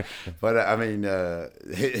 yeah. But I mean,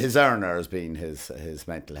 his earner has been his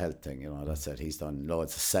mental health thing. You know, that's it. He's done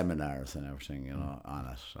loads of seminars and everything, you know, on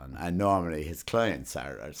it. And normally his clients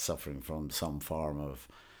are suffering from some form of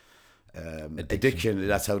addiction.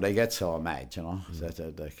 That's how they get so mad, you know.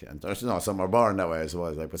 And there's, you know, some are born that way as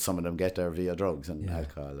well. Like, but some of them get there via drugs and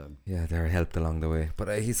alcohol. And they're helped along the way.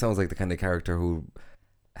 But he sounds like the kind of character who,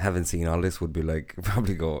 having seen all this, would be like,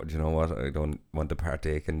 probably go, "Do you know what, I don't want to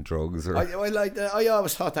partake in drugs." Or I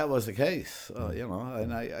always thought that was the case, you know,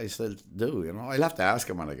 and I still do, you know. I'll have to ask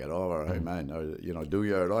him when I get over, "Hey man, or, you know, do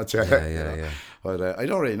you or don't you?" Yeah. But I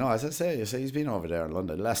don't really know. As I say, you see, he's been over there in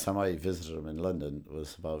London. The last time I visited him in London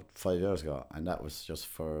was about 5 years ago, and that was just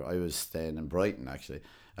I was staying in Brighton actually,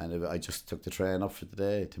 and I just took the train up for the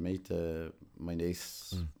day to meet my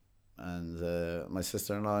niece and my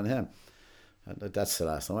sister-in-law and him. And that's the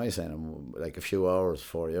last time I seen him, like a few hours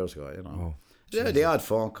 4 years ago, you know. The odd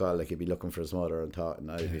phone call, like he'd be looking for his mother and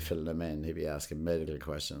talking, I'd be filling him in, he'd be asking medical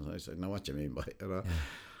questions. I said, "No, what do you mean by it?" You know?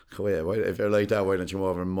 If you're like that, why don't you come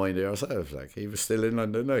over and mind it yourself? Like, he was still in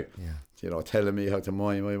London, like, you know, telling me how to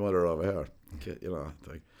mind my mother over here. You know,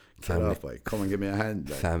 like, get off, like, come and give me a hand.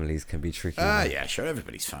 Like. Families can be tricky. Yeah, sure,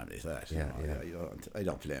 everybody's family is that. I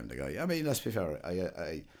don't blame the guy. I mean, let's be fair.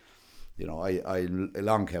 I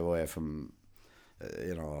long came away from,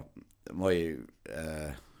 you know, my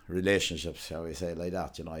relationships, shall we say, like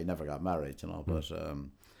that. You know, I never got married, you know, but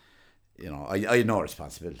you know, I had no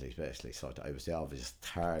responsibilities basically, so I was the obvious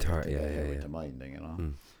target with the minding, you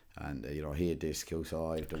know. And you know, he had the excuse,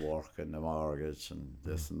 "Oh, I have to work and the mortgage and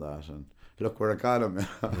this and that," and look where it got him.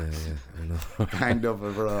 I know. Hanged up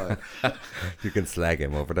abroad. You can slag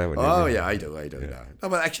him over that one. I do. No,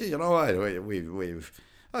 but actually, you know what? We've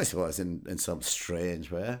I suppose in some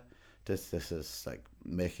strange way, this is like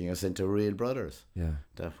making us into real brothers. Yeah.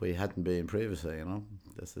 That we hadn't been previously, you know.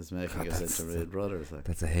 This is making us into real brothers. Like.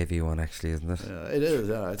 That's a heavy one, actually, isn't it? Yeah, it is.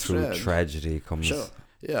 Yeah, it's through tragedy comes. Sure.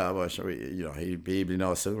 Yeah, well, sure, you know, he'd be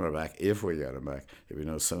no sooner back if we get him back. He'd be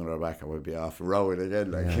no sooner back, and we'd be off rowing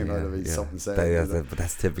again, like you know what I mean. Something said. But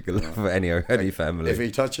that's typical of any family. If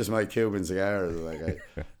he touches my Cuban cigars, like I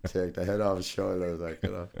take the head off his shoulders, like,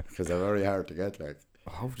 you know, because they're very hard to get, like.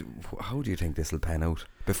 How do you think this will pan out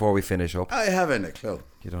before we finish up? I haven't a clue.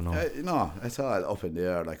 You don't know? No, it's all up in the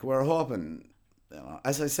air. Like, we're hoping, you know,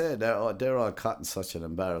 as I said, they're all caught in such an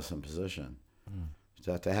embarrassing position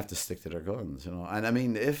that they have to stick to their guns, you know. And I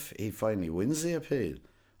mean, if he finally wins the appeal,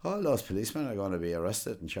 all those policemen are going to be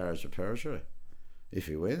arrested and charged with perjury if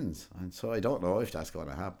he wins. And so I don't know if that's going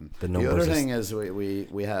to happen. The other thing is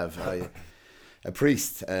we have a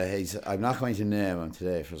priest. I'm not going to name him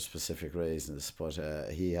today for specific reasons, but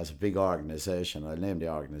he has a big organisation. I'll name the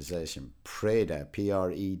organisation PREDA,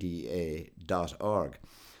 PREDA.org.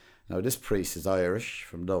 Now, this priest is Irish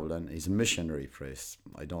from Dublin. He's a missionary priest.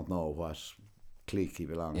 I don't know what clique he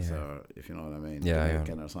belongs to, or if you know what I mean,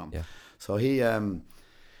 Dominican or something. Yeah. So he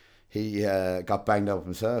got banged up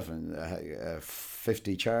himself and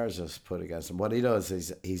 50 charges put against him. What he does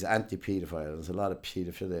is he's anti-paedophile. There's a lot of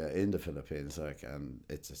paedophilia in the Philippines, like, and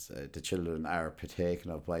it's just, the children are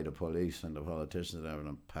taken up by the police and the politicians and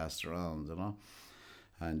everything, passed around, you know.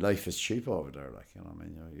 and life is cheap over there. Like, you know, I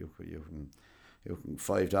mean, you can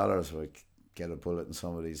 $5 would get a bullet in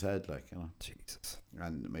somebody's head, like, you know. Jesus.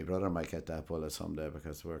 And my brother might get that bullet someday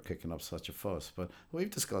because we're kicking up such a fuss. But we've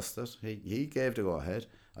discussed it. He gave the go ahead.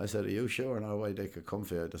 I said, "Are you sure now why they could come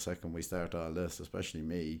for you the second we start all this, especially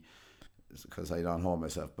me, because I don't hold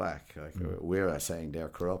myself back." Like, we're saying they're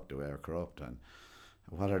corrupt, and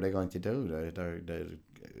what are they going to do?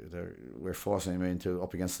 We're forcing them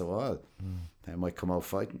up against the wall. They might come out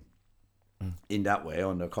fighting in that way,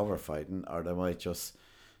 undercover fighting, or they might just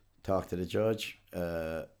talk to the judge,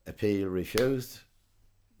 appeal refused,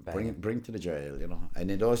 bring to the jail, you know. And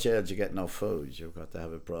in those jails you get no food. You've got to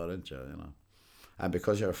have it brought in jail, you know. And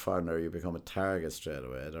because you're a foreigner, you become a target straight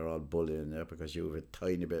away. They're all bullying you because you have a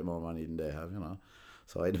tiny bit more money than they have, you know.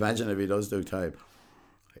 So I'd imagine if he does do time,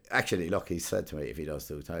 actually, look, he said to me, if he does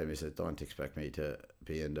do time, he said, "Don't expect me to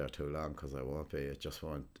be in there too long, because I won't be. It's just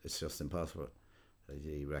impossible."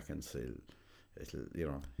 He reckons it'll, you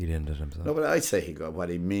know. He'd end it himself. No, but I'd say what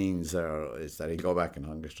he means there is that he'll go back and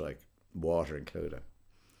hunger strike, water included.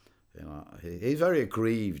 You know, he's very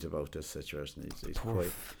aggrieved about this situation. He's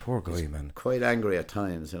poor guy, man. Quite angry at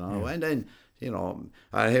times, you know. And then, you know,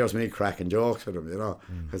 and here's me cracking jokes with him, you know,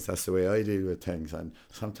 because that's the way I deal with things. And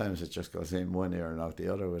sometimes it just goes in one ear and out the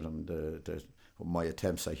other with him. My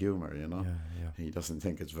attempts at humour, you know. He doesn't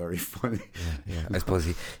think it's very funny. I suppose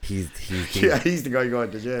he's he's the guy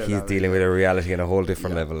going to jail. He's dealing with a reality on a whole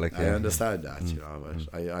different level. Like, I understand that, you know, but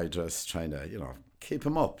I just trying to, you know, keep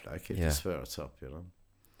him up, like, keep the spirits up, you know.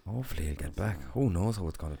 Hopefully he'll get back. Who knows how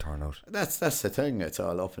it's going to turn out? That's the thing. It's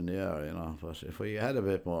all up in the air, you know. But if we had a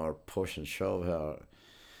bit more push and shove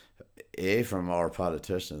here, from our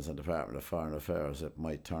politicians and Department of Foreign Affairs, it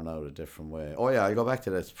might turn out a different way. Oh yeah, I go back to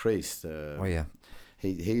this priest.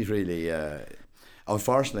 He's really.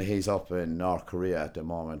 Unfortunately, he's up in North Korea at the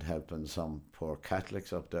moment helping some poor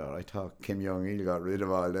Catholics up there. I thought Kim Jong-il got rid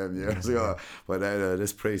of all them years ago, but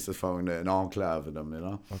this priest has found an enclave of them, you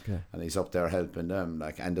know. Okay. And he's up there helping them,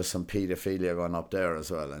 like, and there's some paedophilia going up there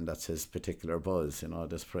as well, and that's his particular buzz, you know.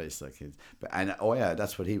 This priest, like,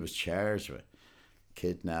 that's what he was charged with: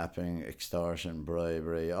 kidnapping, extortion,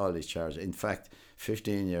 bribery, all these charges. In fact,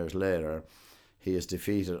 15 years later, he has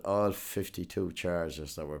defeated all 52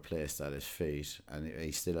 charges that were placed at his feet, and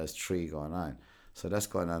he still has 3 going on. So that's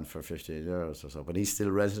going on for 15 years or so. But he's still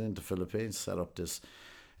resident in the Philippines, set up this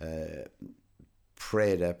PREDA,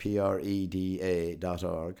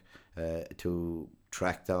 PREDA.org, to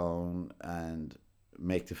track down and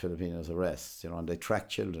make the Filipinos arrests. You know, and they track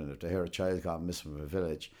children. If they hear a child gone missing from a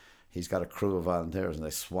village, he's got a crew of volunteers and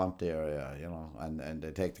they swamp the area, you know, and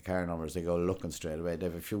they take the car numbers, they go looking straight away. They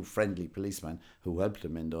have a few friendly policemen who helped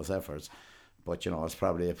them in those efforts, but, you know, it's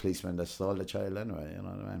probably a policeman that stole the child anyway, you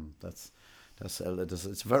know what I mean? It's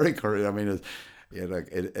very current. I mean,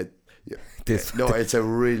 it's a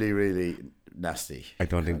really, really nasty. I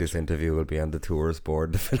don't think this interview will be on the tourist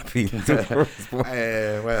board, the Philippines.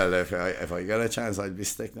 Well, if I get a chance, I'd be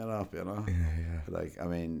sticking it up, you know. Like, I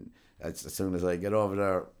mean, as soon as I get over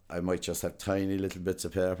there, I might just have tiny little bits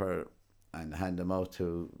of paper and hand them out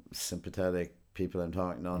to sympathetic people I'm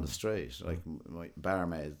talking to on the street, like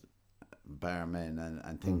my barmen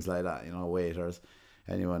and things like that, you know, waiters,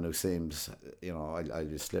 anyone who seems, you know, I'll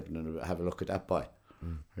be slipping and have a look at that boy,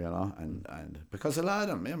 you know, and because a lot of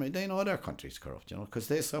them, I mean, they know their country's corrupt, you know, because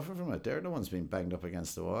they suffer from it. They're the ones being banged up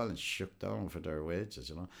against the wall and shook down for their wages,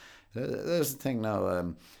 you know. There's the thing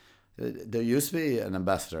now, there used to be an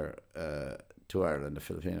ambassador to Ireland, a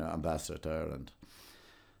Filipino ambassador to Ireland,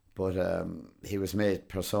 but he was made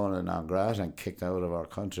persona non grata and kicked out of our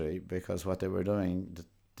country because what they were doing.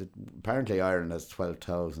 Apparently, Ireland has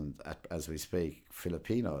 12,000 as we speak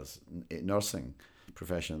Filipinos in nursing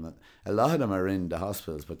profession. A lot of them are in the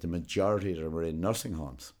hospitals, but the majority of them are in nursing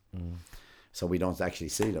homes. So we don't actually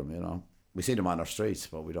see them. You know, we see them on our streets,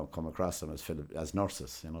 but we don't come across them as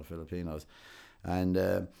nurses. You know, Filipinos,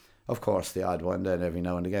 and. Of course, the odd one then every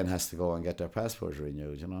now and again has to go and get their passport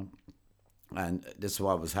renewed, you know. And this is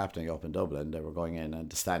what was happening up in Dublin. They were going in and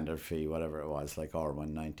the standard fee, whatever it was, like our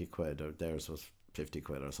one, 90 quid, or theirs was 50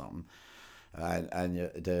 quid or something. And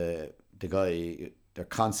the guy, their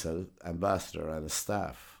consul, ambassador and his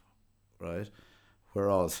staff, right, were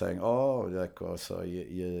all saying, oh, like, oh, so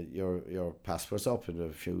your passport's up in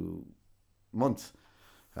a few months.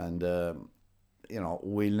 And... you know,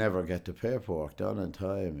 we'll never get the paperwork done in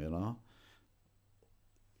time, you know.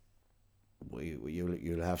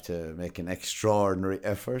 You'll have to make an extraordinary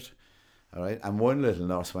effort, all right? And one little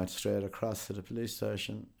nurse went straight across to the police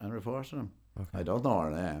station and reported him. Okay. I don't know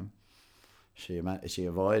her name. She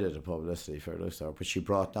avoided the publicity for this, but she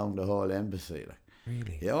brought down the whole embassy, like.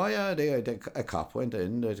 Really? Yeah, oh yeah, a cop went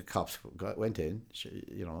in. The cops went in.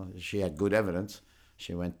 She had good evidence.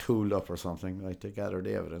 She went tooled up or something like to gather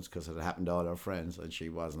the evidence because it happened to all her friends and she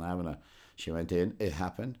wasn't having it. She went in. It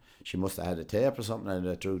happened. She must have had a tape or something and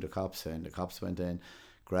it drew the cops in. The cops went in,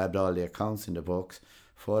 grabbed all the accounts in the books,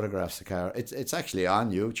 photographs the car. It's actually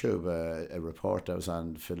on YouTube. A report that was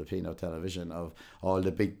on Filipino television of all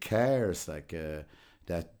the big cars that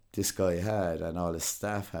this guy had and all his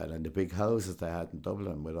staff had and the big houses they had in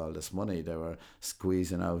Dublin with all this money they were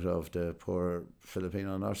squeezing out of the poor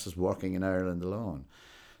Filipino nurses working in Ireland alone.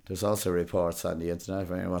 There's also reports on the internet,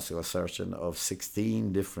 if anyone wants to go searching, of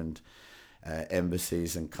 16 different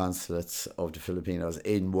embassies and consulates of the Filipinos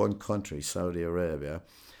in one country, Saudi Arabia.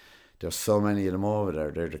 There's so many of them over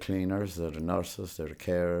there. They're the cleaners, they're the nurses, they're the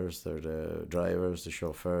carers, they're the drivers, the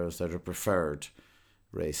chauffeurs, they're the preferred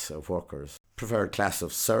race of workers, preferred class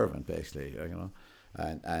of servant, basically,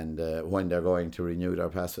 And when they're going to renew their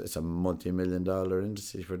passport, it's a multi-million-dollar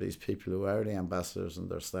industry for these people who are the ambassadors and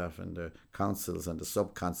their staff and the consuls and the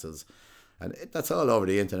sub-consuls. And that's all over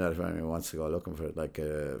the internet if anyone wants to go looking for it, like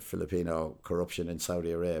Filipino corruption in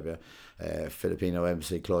Saudi Arabia, Filipino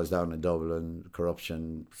embassy closed down in Dublin,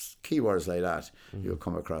 corruption, keywords like that. You'll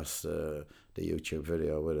come across the YouTube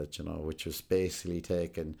video with it, which was basically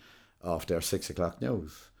taken off their 6 o'clock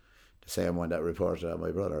news. The same one that reported on my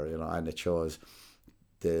brother, and it shows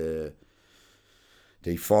the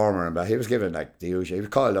former ambassador. He was given like the usual. He was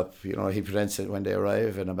called up. He presents it when they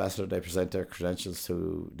arrive. An ambassador, they present their credentials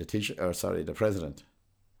to the president.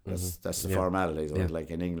 That's the formalities of it. Like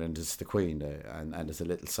in England, it's the Queen, and it's a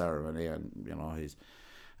little ceremony, and he's.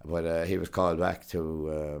 But he was called back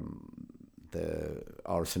to the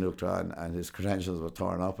Sinuktra, and his credentials were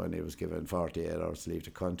torn up, and he was given 48 hours to leave the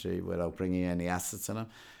country without bringing any assets in him.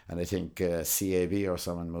 And I think CAB or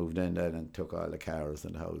someone moved in then and took all the cars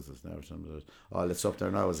and the houses and everything. All that's up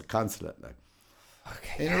there now is a consulate, like.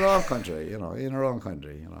 Okay. In our own country, in our own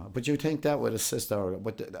country, But you think that would assist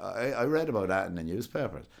but I read about that in the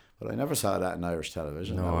newspapers, but I never saw that in Irish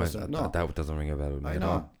television. No, that doesn't ring a bell with me. I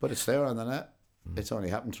know, but it's there on the net. It's only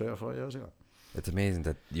happened 3 or 4 years ago. It's amazing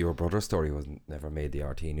that your brother's story never made the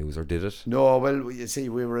RT news, or did it? No, well, you see,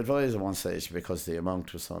 we were advised at one stage because the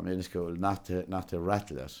amount was so minuscule not to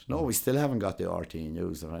rattle it. No, we still haven't got the RT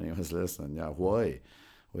news if anyone's listening. Yeah, why?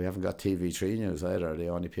 We haven't got TV3 news either. The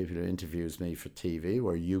only people who interviewed me for TV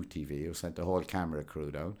were UTV, who sent the whole camera crew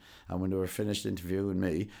down. And when they were finished interviewing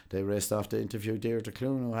me, they raced off to interview Deirdre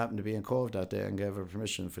Clune, who happened to be in Cove that day, and gave her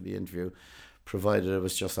permission for the interview, provided it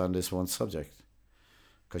was just on this one subject.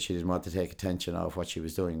 Because she didn't want to take attention off what she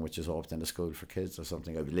was doing, which is opening a school for kids or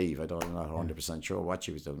something, I believe. I'm not 100% sure what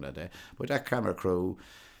she was doing that day. But that camera crew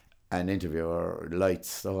and interviewer,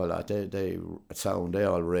 lights, the whole lot, they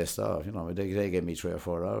all raced off. They gave me 3 or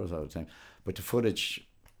 4 hours all the time. But the footage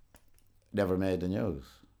never made the news.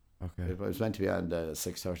 Okay. It was meant to be on the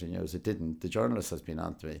 6:30 news. It didn't. The journalist has been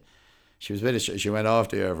on to me. She was she went off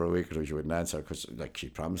the air for a week or two. She wouldn't answer because she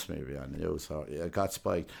promised me to be on the news. So it got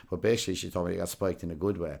spiked. But basically she told me it got spiked in a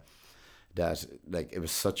good way. That it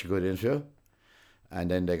was such a good interview.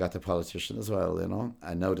 And then they got the politician as well,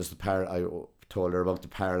 And now there's I told her about the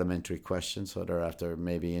parliamentary question. So they're after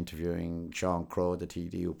maybe interviewing Sean Crowe, the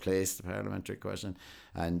TD who placed the parliamentary question.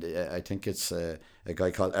 And I think it's a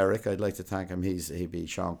guy called Eric. I'd like to thank him. He'd be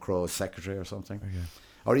Sean Crowe's secretary or something. Okay.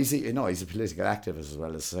 Or he's a political activist as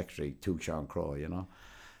well as secretary to Sean Crowe,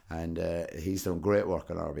 And he's done great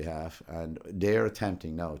work on our behalf. And they're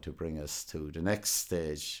attempting now to bring us to the next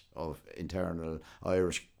stage of internal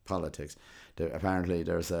Irish politics. Apparently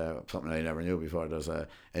there's something I never knew before. There's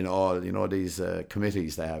in all, these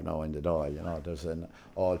committees they have now in the Dáil, there's an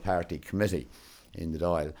all-party committee in the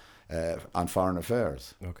Dáil on foreign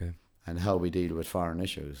affairs. Okay. And how we deal with foreign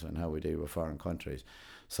issues and how we deal with foreign countries.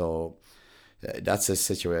 So that's a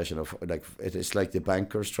situation of it's like the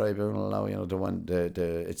bankers tribunal now, the one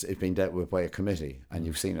it's been dealt with by a committee, and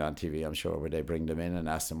you've seen it on TV, I'm sure, where they bring them in and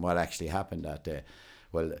ask them what actually happened that day.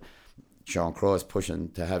 Well, Sean Crowe is pushing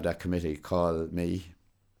to have that committee call me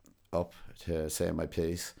up to say my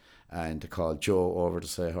piece, and to call Joe over to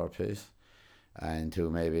say her piece, and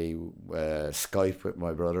to maybe Skype with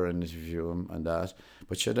my brother and interview him and that.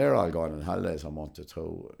 But sure, they're all going on holidays a month or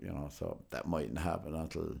two, so that mightn't happen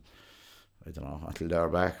until they're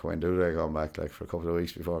back. When do they come back? Like for a couple of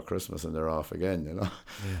weeks before Christmas, and they're off again, Yeah.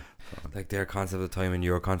 Like their concept of time and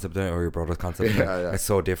your concept or your brother's concept it's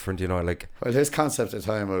so different, Well, his concept of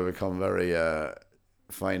time will become very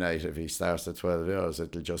finite. If he starts at 12 years,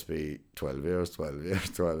 it'll just be 12 years, 12 years,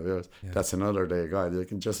 12 years. Yeah. That's another day gone. You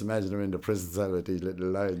can just imagine him in the prison cell with these little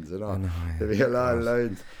lines, I know, There'll be a lot of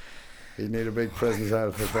lines. He'd need a big prison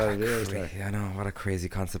cell for 12 years. Like. Yeah, I know, what a crazy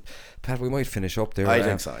concept. Pat, we might finish up there. I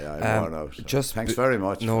think so, yeah. I'm worn out. So. Just thanks very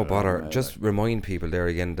much. No bother. Just remind people there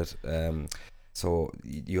again that so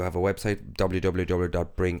you have a website,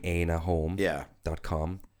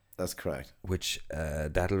 www.bringainahome.com. That's correct. Which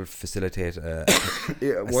that'll facilitate.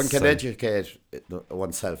 One can educate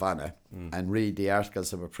oneself on it and read the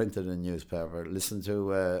articles that were printed in the newspaper. Listen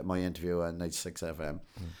to my interview on 96 FM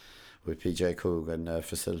with PJ Coogan,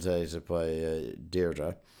 facilitated by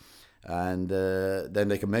Deirdre, and then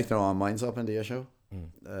they can make their own minds up on the issue.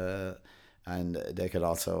 And they could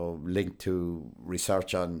also link to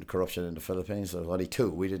research on corruption in the Philippines. There's only two.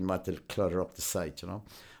 We didn't want to clutter up the site, you know.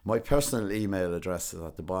 My personal email address is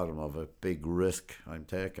at the bottom of a big risk I'm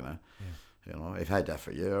taking. You know, I've had that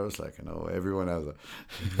for years. Like, you know, everyone has it.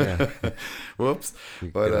 Yeah. Whoops.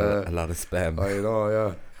 But a lot of spam. I know,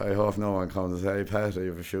 yeah. I hope no one comes and says, "Hey, Pat, you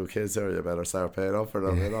have a few kids here. You better start paying up for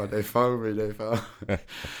them." You know, they found me.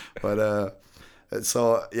 But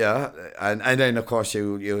so yeah, and then of course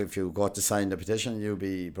you if you go to sign the petition, you'll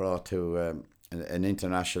be brought to an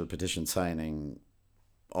international petition signing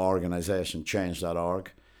organisation,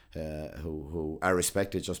 Change.org, who are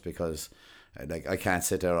respected just because like I can't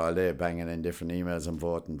sit there all day banging in different emails and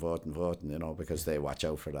voting, you know, because they watch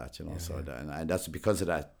out for that, you know. And that's because of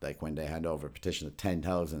that. Like when they hand over a petition of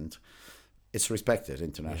 10,000, it's respected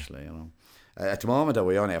internationally, you know. At the moment, though,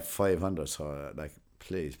 we only have 500, so like.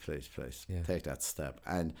 Please, take that step.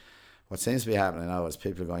 And what seems to be happening now is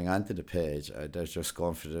people are going onto the page, they're just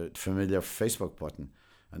going for the familiar Facebook button,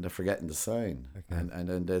 and they're forgetting the sign. Okay. And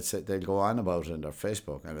then they'll go on about it on their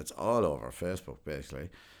Facebook, and it's all over Facebook, basically.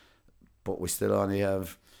 But we still only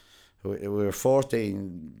have... We were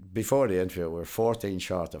 14... Before the interview, we were 14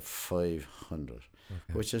 short of 500,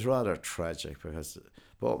 which is rather tragic, because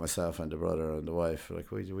both myself and the brother and the wife, like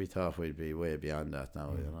we thought we'd be way beyond that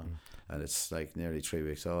now, you know. And it's like nearly 3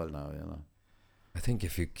 weeks old now, you know. I think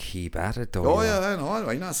if you keep at it, though. Oh, yeah, I know.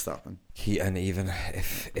 I'm not stopping. And even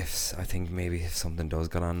if I think maybe if something does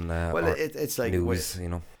get on it's like news, you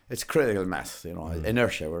know. It's critical mass, you know.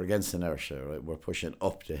 Inertia. We're against inertia, right? We're pushing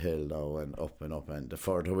up the hill now and up. And the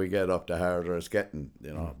further we get up, the harder it's getting,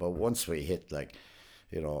 you know. But once we hit, like,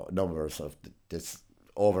 you know, numbers of this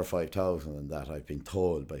over 5,000 and that, I've been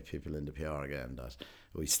told by people in the PR game that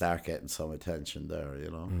we start getting some attention there,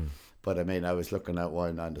 you know. But I mean, I was looking at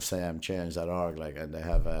one on the same Change.org, like, and they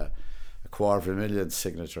have a 250,000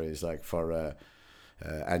 signatories, like, for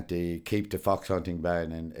keep the fox hunting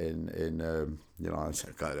ban in you know. I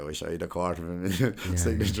said, God, I wish I had 250,000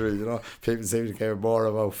 signatories, you know. People seem to care more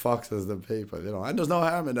about foxes than people, you know. And there's no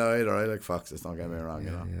harm in that either. I like foxes, don't get me wrong, you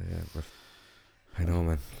know. Yeah. But I know,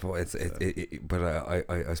 man. But but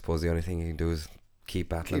I suppose the only thing you can do is keep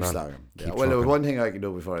battling on. Well, there was one thing I can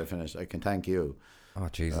do before I finish. I can thank you. Oh,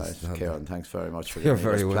 Jesus. Kieran, thanks very much for giving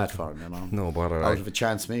me this platform, you know. No bother. Out of a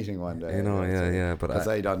chance meeting one day. You know, yeah. But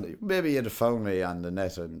maybe you'd have found me on the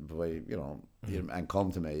net and, you know, and come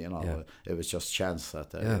to me, you know. Yeah. It was just chance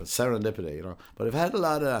that serendipity, you know. But I've had a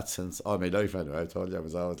lot of that since all my life anyway. I told you I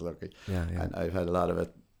was always lucky. Yeah. And I've had a lot of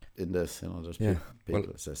it in this, you know. There's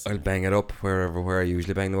people assist. I'll bang it up where I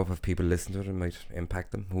usually bang them up. If people listen to it, it might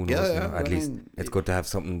impact them. Who knows? Yeah, at least it's good to have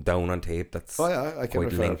something down on tape that's I can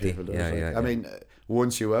refer lengthy. People to it. I mean,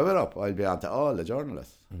 once you have it up, I'll be on to all the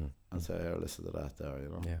journalists and say, here, listen to that there, you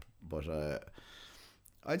know. Yeah. But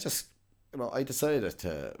I just, you know, I decided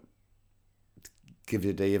to give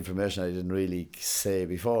you the information I didn't really say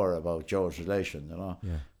before about Joe's relation, you know,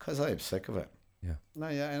 because I'm sick of it. Yeah. No,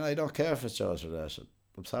 and I don't care if it's Joe's relation.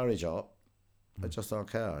 I'm sorry, Joe. I just don't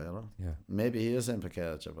care, you know. Yeah. Maybe he is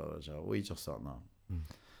implicated about it, Joe. We just don't know.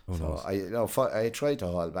 So I tried to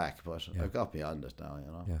hold back, but I've got beyond it now,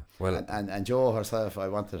 you know. Yeah. Well, and Joe herself, I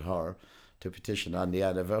wanted her to petition on the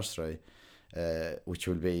anniversary, which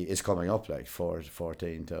is coming up, like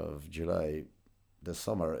 14th of July. This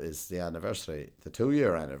summer is the anniversary, the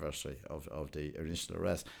 2-year anniversary of the initial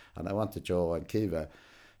arrest, and I wanted Joe and Kiva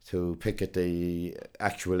to picket the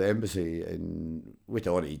actual embassy with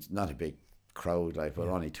only not a big crowd, like, but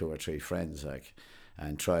only 2 or 3 friends, like,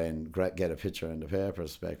 and try and get a picture in the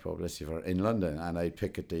papers, make publicity for in London, and I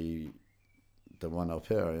picket the one up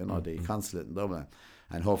here, you know, the consulate in Dublin,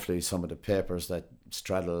 and hopefully some of the papers that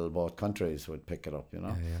straddle both countries would pick it up, you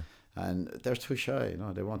know. And they're too shy, you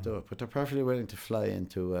know, they won't do it, but they're perfectly willing to fly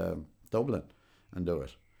into Dublin and do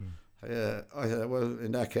it. I said, well,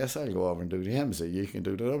 in that case, I'll go over and do the embassy. You can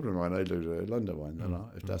do the Dublin one, I'll do the London one, you know,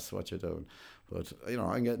 if that's what you're doing. But, you know,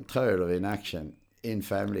 I'm getting tired of inaction,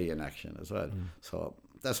 in-family inaction as well. So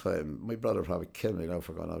that's why my brother probably killed me now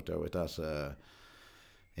for going out there with that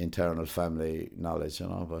internal family knowledge, you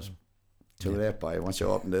know. But Too late, boy. Once you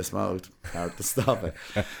open this mouth, hard to stop it.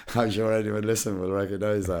 I'm sure anyone listening will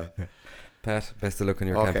recognise that. Pat, best of luck in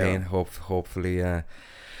your campaign. Hopefully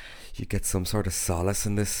you get some sort of solace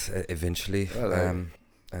in this eventually,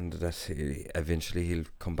 and that eventually he'll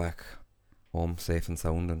come back home safe and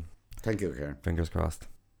sound. And thank you, Kieran. Fingers crossed.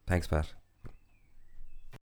 Thanks, Pat.